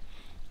pretty funny.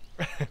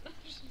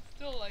 She's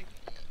still like...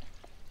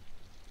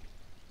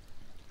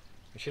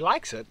 She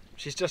likes it,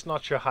 she's just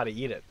not sure how to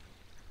eat it.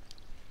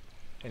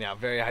 Anyhow,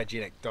 very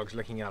hygienic. Dog's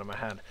licking out of my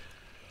hand.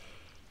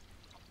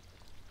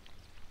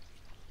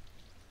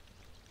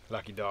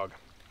 Lucky dog.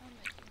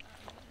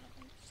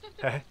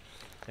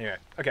 Anyway,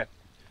 okay.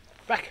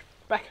 Back.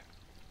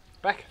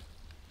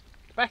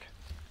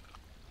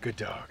 Good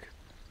dog.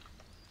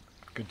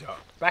 Good dog.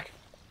 Back.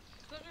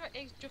 Look at her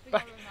eggs dripping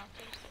Back. out of her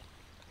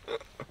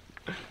mouth.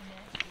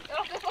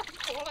 Oh, they're like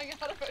falling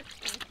out of her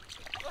teeth.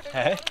 What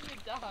Hey? have you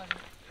done?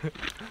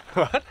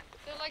 What?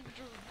 They're like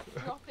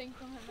dropping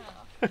from her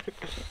mouth.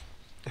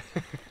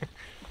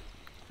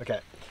 Okay,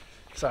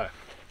 so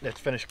let's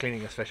finish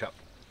cleaning this fish up.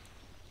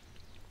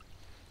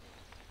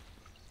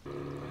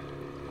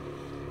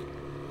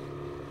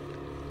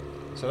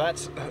 So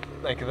that's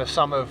like the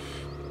sum of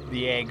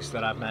the eggs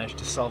that I've managed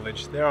to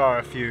salvage. There are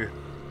a few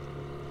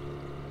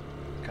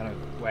kind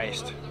of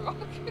waste. All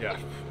over the rock.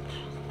 Yeah,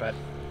 but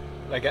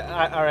like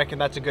I reckon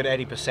that's a good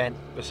 80%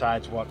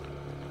 besides what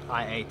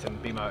I ate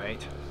and Bimo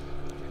ate.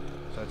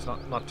 So it's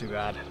not too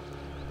bad.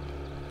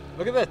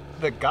 Look at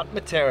the gut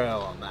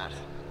material on that.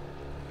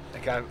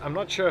 Like I'm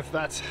not sure if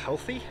that's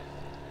healthy.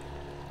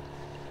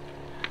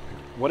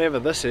 Whatever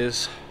this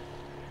is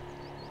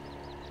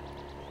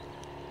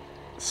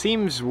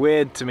seems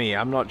weird to me.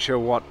 I'm not sure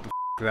what the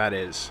that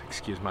is.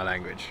 Excuse my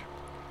language.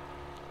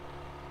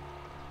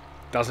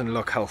 Doesn't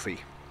look healthy.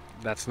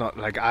 That's not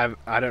like I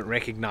don't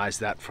recognize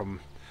that from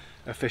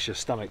a fish's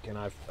stomach, and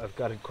I've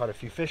gutted quite a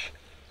few fish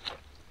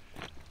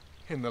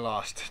in the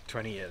last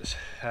 20 years.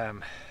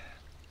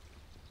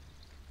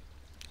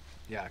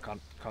 Yeah, I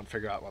can't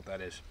figure out what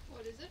that is.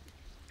 What is it?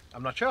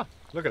 I'm not sure.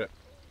 Look at it.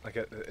 Like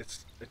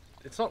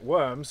it's not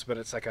worms, but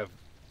it's like a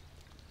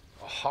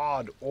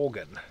hard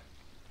organ.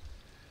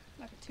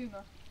 Like a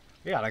tumour.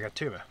 Yeah, like a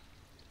tumor.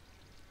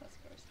 That's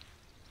gross.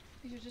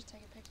 You should just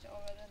take a picture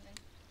of it and then...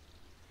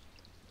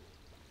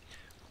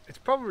 It's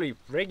probably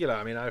regular.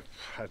 I mean, I've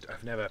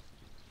never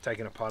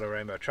taken apart a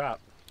rainbow trout.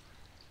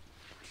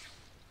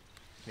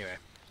 Anyway,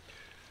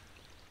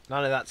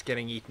 none of that's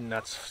getting eaten.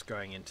 That's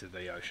going into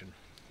the ocean.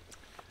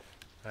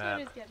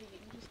 It is getting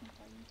eaten, just not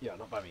by you. Yeah,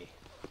 not by me.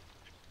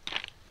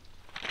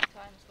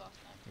 Times last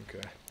time.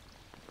 Okay.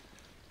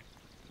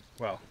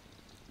 Well,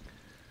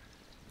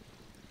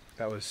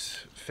 that was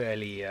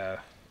fairly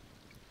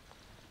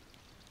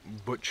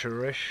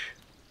butcherish,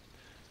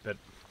 but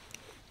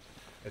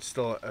it's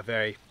still a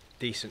very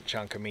decent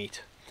chunk of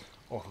meat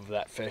off of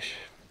that fish.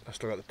 I've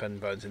still got the pin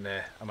bones in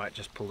there. I might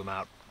just pull them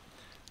out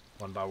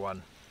one by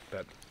one,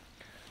 but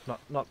not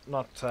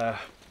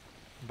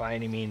by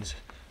any means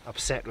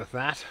upset with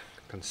that,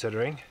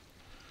 considering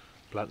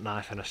blunt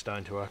knife and a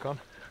stone to work on.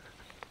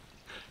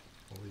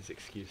 All these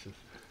excuses.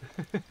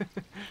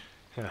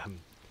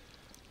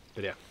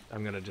 But yeah,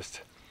 I'm gonna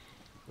just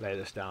lay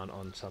this down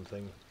on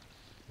something,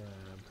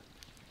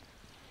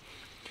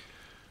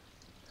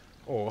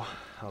 or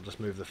I'll just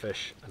move the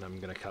fish and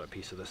I'm gonna cut a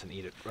piece of this and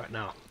eat it right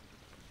now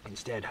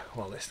instead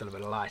while there's still a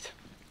bit of light.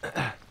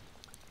 I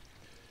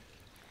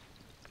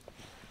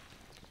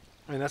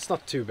mean, that's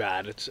not too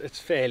bad. It's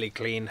fairly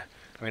clean.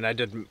 I mean, I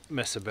did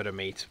miss a bit of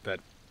meat, but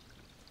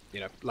you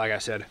know, like I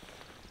said,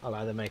 I'll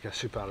either make a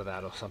soup out of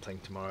that or something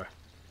tomorrow.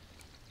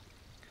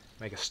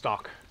 Make a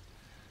stock,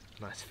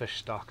 nice fish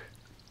stock.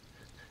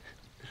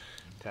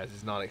 Taz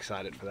is not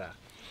excited for that.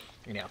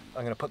 Anyhow,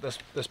 I'm going to put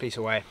this piece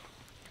away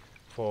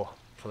for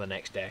the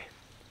next day,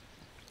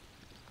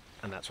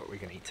 and that's what we're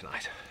going to eat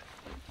tonight.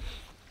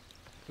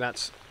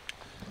 That's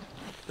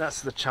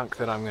the chunk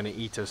that I'm going to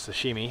eat as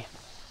sashimi,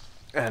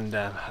 and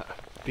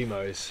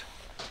Bimo is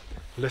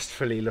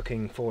listfully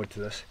looking forward to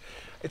this.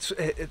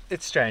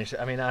 It's strange.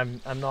 I mean,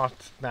 I'm not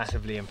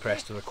massively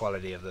impressed with the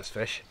quality of this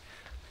fish.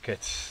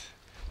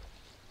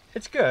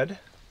 It's good.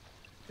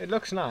 It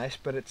looks nice,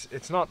 but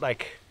it's not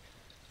like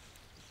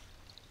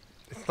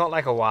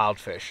a wild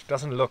fish. It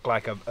doesn't look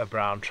like a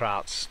brown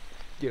trout's,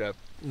 you know,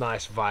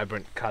 nice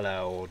vibrant color,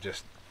 or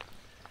just,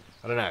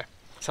 I don't know,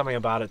 something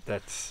about it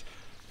that's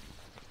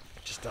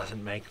just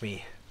doesn't make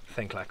me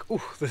think like,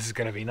 ooh, this is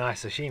going to be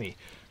nice sashimi.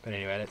 But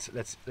anyway,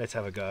 let's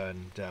have a go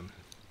and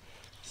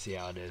see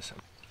how it is. So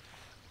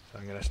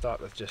I'm going to start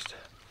with just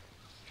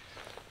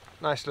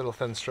a nice little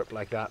thin strip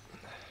like that,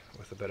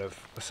 with a bit of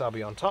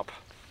wasabi on top.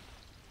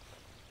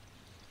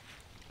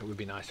 It would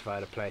be nice if I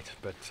had a plate,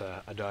 but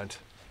I don't.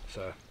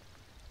 So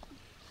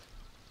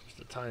just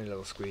a tiny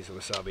little squeeze of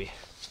wasabi.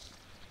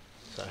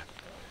 So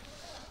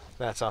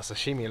that's our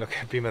sashimi. Look,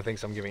 Bima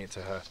thinks I'm giving it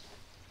to her.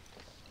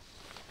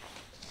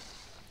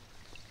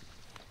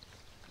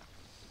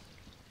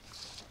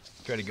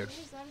 It's really good.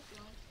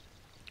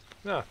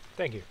 No,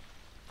 thank you.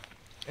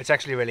 It's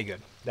actually really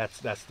good.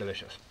 That's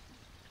delicious.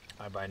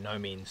 I by no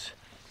means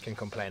can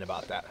complain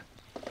about that.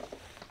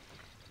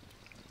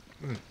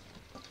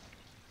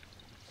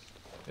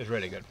 It's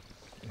really good.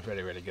 It's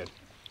really, really good.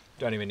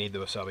 Don't even need the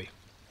wasabi.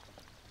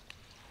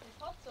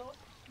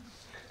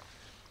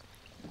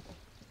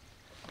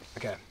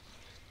 Okay,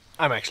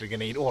 I'm actually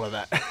going to eat all of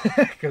that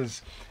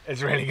because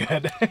it's really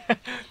good.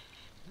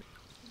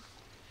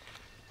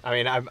 I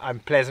mean, I'm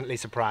pleasantly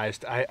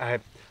surprised. I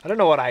don't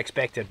know what I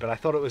expected, but I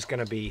thought it was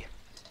going to be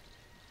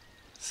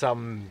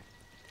some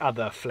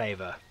other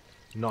flavor,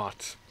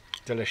 not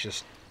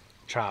delicious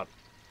trout.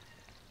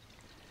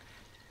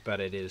 But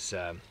it is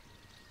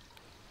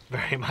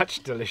very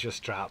much delicious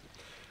trout,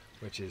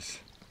 which is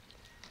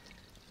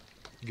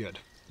good.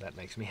 That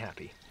makes me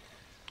happy.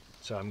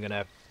 So I'm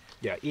gonna,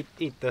 yeah,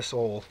 eat this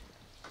all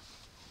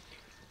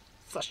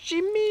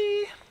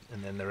sashimi,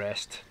 and then the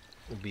rest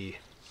will be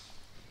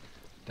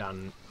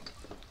done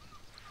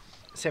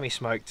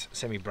semi-smoked,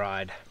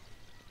 semi-bride.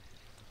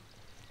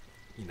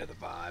 You know the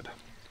vibe.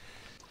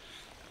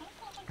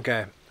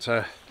 Okay,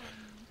 so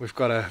we've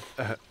got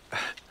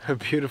a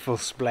beautiful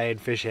splayed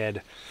fish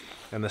head,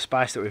 and the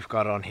spice that we've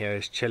got on here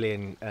is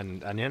chili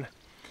and onion,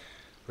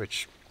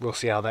 which we'll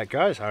see how that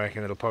goes. I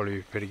reckon it'll probably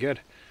be pretty good.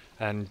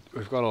 And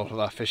we've got all of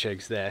our fish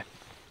eggs there,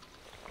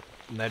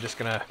 and they're just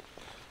gonna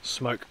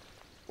smoke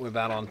with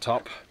that on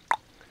top.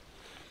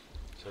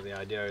 So the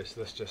idea is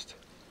this just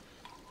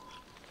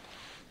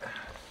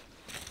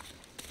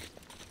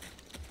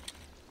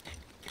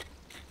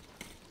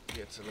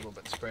gets a little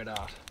bit spread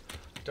out.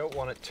 I don't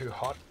want it too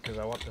hot because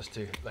I want this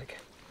to like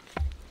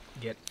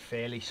get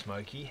fairly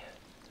smoky.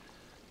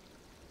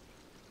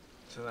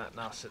 So that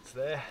now sits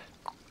there,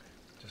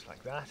 just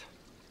like that.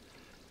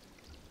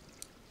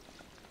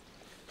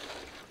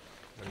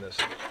 And this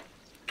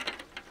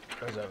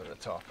goes over the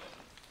top.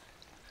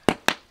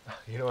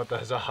 You know what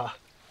those are?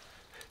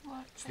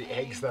 What? It's the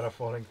eggs that are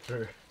falling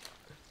through.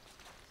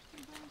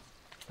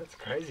 That's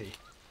crazy.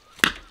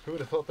 Who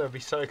would have thought they would be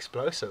so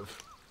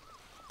explosive?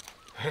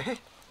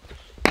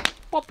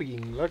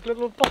 Popping like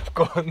little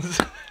popcorns.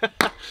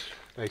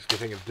 Makes me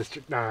think of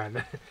District 9.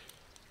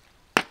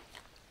 Did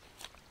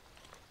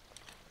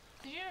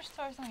you just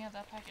throw something out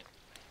that packet?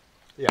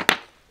 Yeah.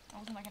 It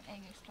wasn't like an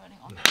egg exploding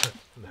on it.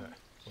 No,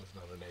 it was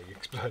not an egg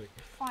exploding.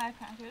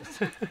 Firecrackers.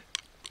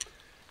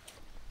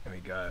 There we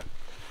go.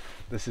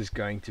 This is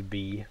going to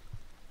be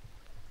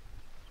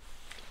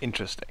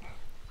interesting.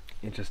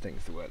 Interesting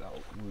is the word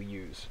we'll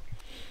use.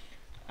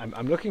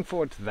 I'm looking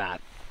forward to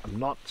that. I'm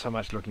not so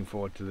much looking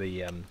forward to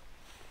the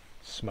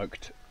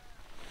smoked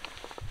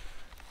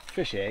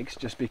fish eggs,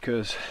 just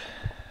because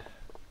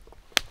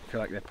I feel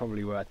like they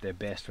probably were at their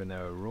best when they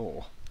were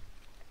raw.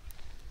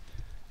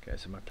 Okay,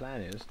 so my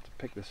plan is to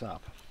pick this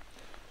up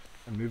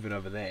and move it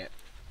over there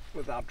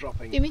without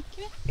dropping Gimme.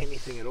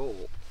 anything at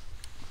all.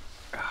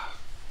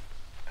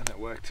 And it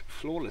worked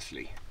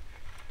flawlessly.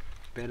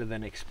 Better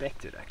than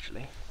expected,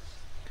 actually.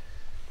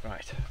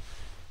 Right.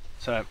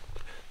 So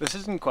this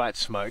isn't quite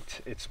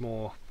smoked, it's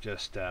more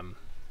just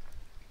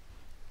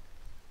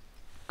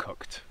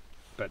cooked.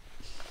 But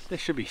there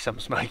should be some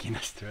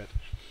smokiness to it.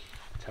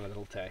 Let's have a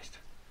little taste.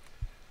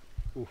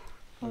 Ooh,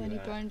 Are look there any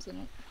at that. bones in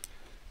it?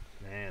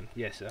 Man,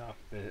 yes,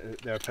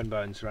 there are fin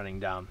bones running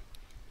down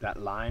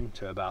that line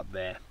to about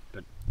there,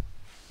 but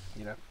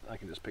you know, I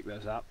can just pick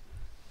those up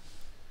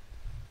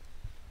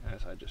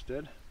as I just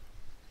did.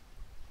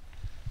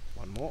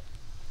 One more.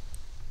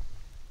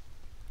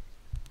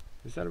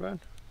 Is that a bone?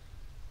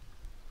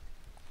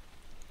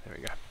 There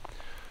we go.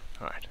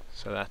 Alright,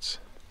 so that's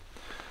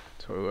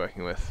what we're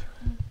working with.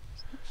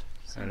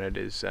 And it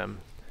is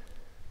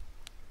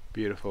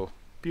beautiful,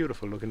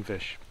 beautiful looking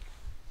fish.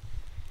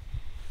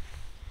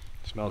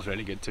 Smells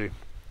really good too.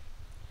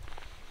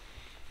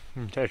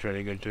 Tastes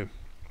really good too.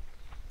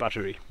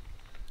 Buttery.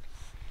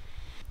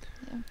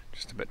 Yeah.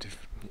 Just a bit too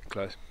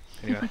close.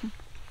 Anyway.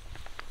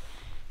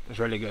 It's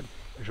really good.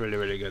 It's really,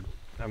 really good.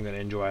 I'm going to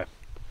enjoy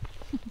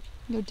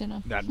Your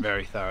dinner. that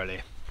very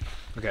thoroughly.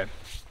 Okay,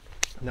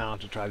 now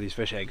to try these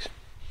fish eggs.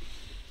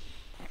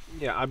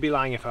 Yeah, I'd be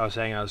lying if I was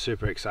saying I was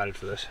super excited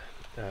for this.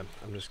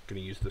 I'm just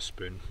going to use the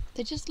spoon.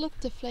 They just look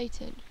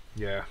deflated.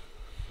 Yeah,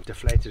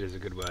 deflated is a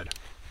good word.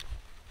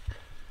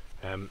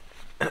 I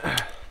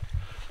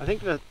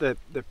think that they're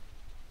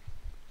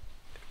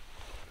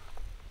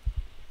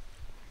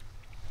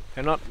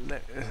not.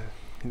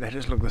 They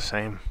just look the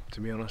same,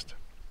 to be honest.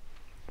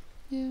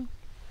 Yeah.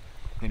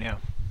 You know,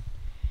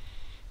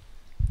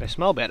 they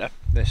smell better.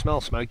 They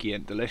smell smoky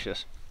and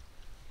delicious.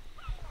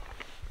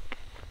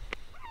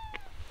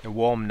 They're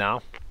warm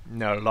now.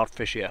 They're a lot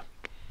fishier.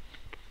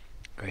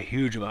 A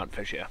huge amount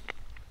fishier.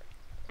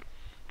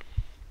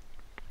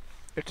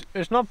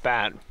 It's not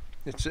bad.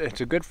 It's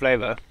a good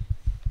flavour.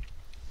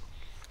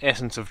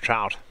 Essence of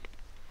trout.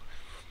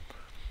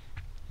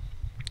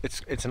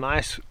 It's a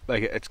nice,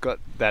 like, it's got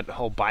that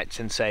whole bite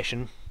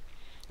sensation.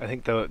 I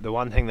think the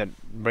one thing that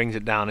brings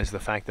it down is the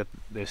fact that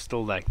there's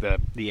still like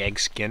the egg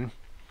skin,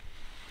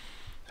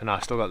 and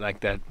I've still got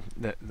like the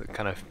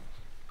kind of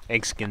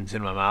egg skins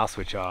in my mouth,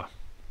 which are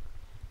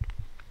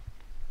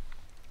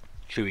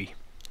chewy.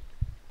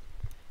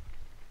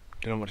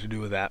 Don't know what to do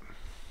with that.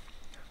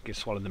 Just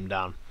swallow them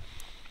down.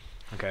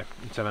 Okay,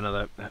 let's have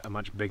a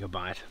much bigger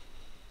bite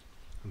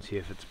and see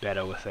if it's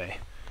better with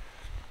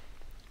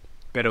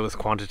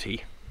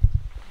quantity.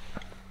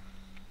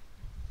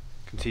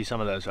 You can see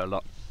some of those are a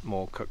lot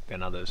more cooked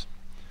than others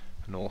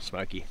and all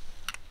smoky.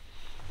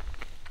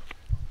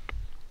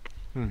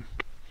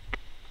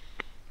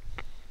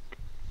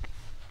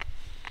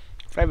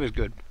 Flavor's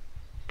good.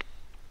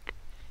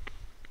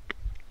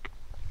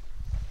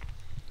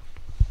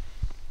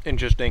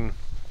 Interesting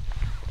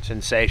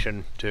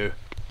sensation too,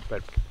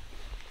 but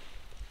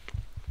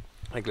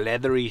like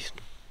leathery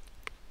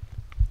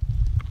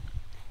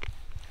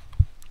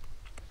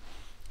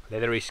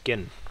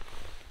skin.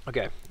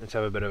 Okay, let's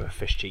have a bit of a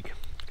fish cheek,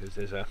 because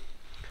there's a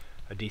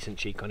decent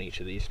cheek on each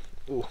of these.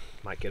 Ooh,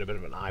 might get a bit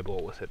of an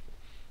eyeball with it.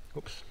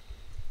 Oops.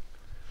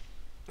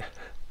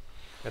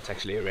 That's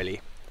actually a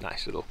really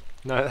nice little...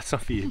 No, that's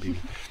not for you, baby.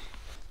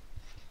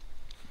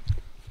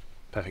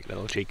 Perfect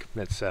little cheek.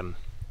 Let's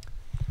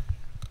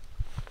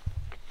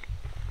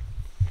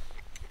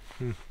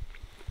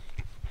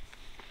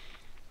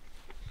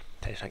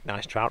tastes like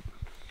nice trout.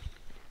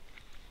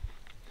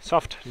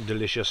 Soft,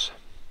 delicious,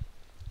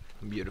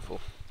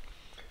 beautiful.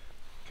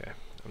 Okay,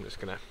 I'm just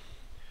gonna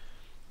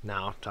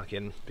now tuck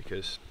in,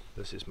 because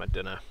this is my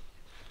dinner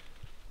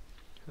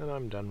and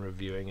I'm done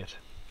reviewing it.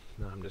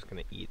 Now I'm just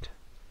gonna eat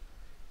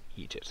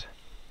it.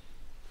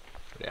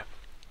 But yeah,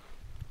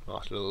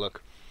 last little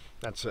look.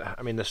 That's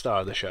I mean, the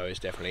star of the show is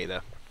definitely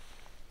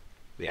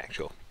the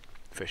actual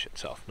fish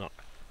itself, not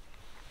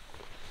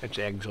its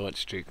eggs or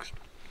its cheeks.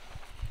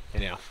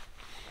 Anyhow,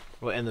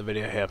 we'll end the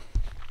video here.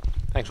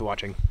 Thanks for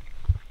watching.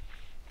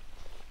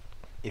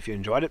 If you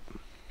enjoyed it,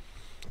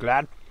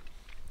 glad.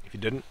 If you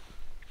didn't,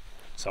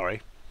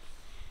 sorry.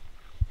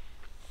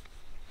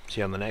 See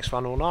you on the next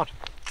one or not.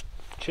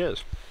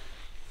 Cheers.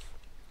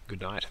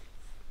 Good night,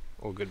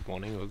 or good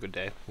morning, or good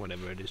day,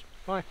 whatever it is.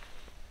 Bye.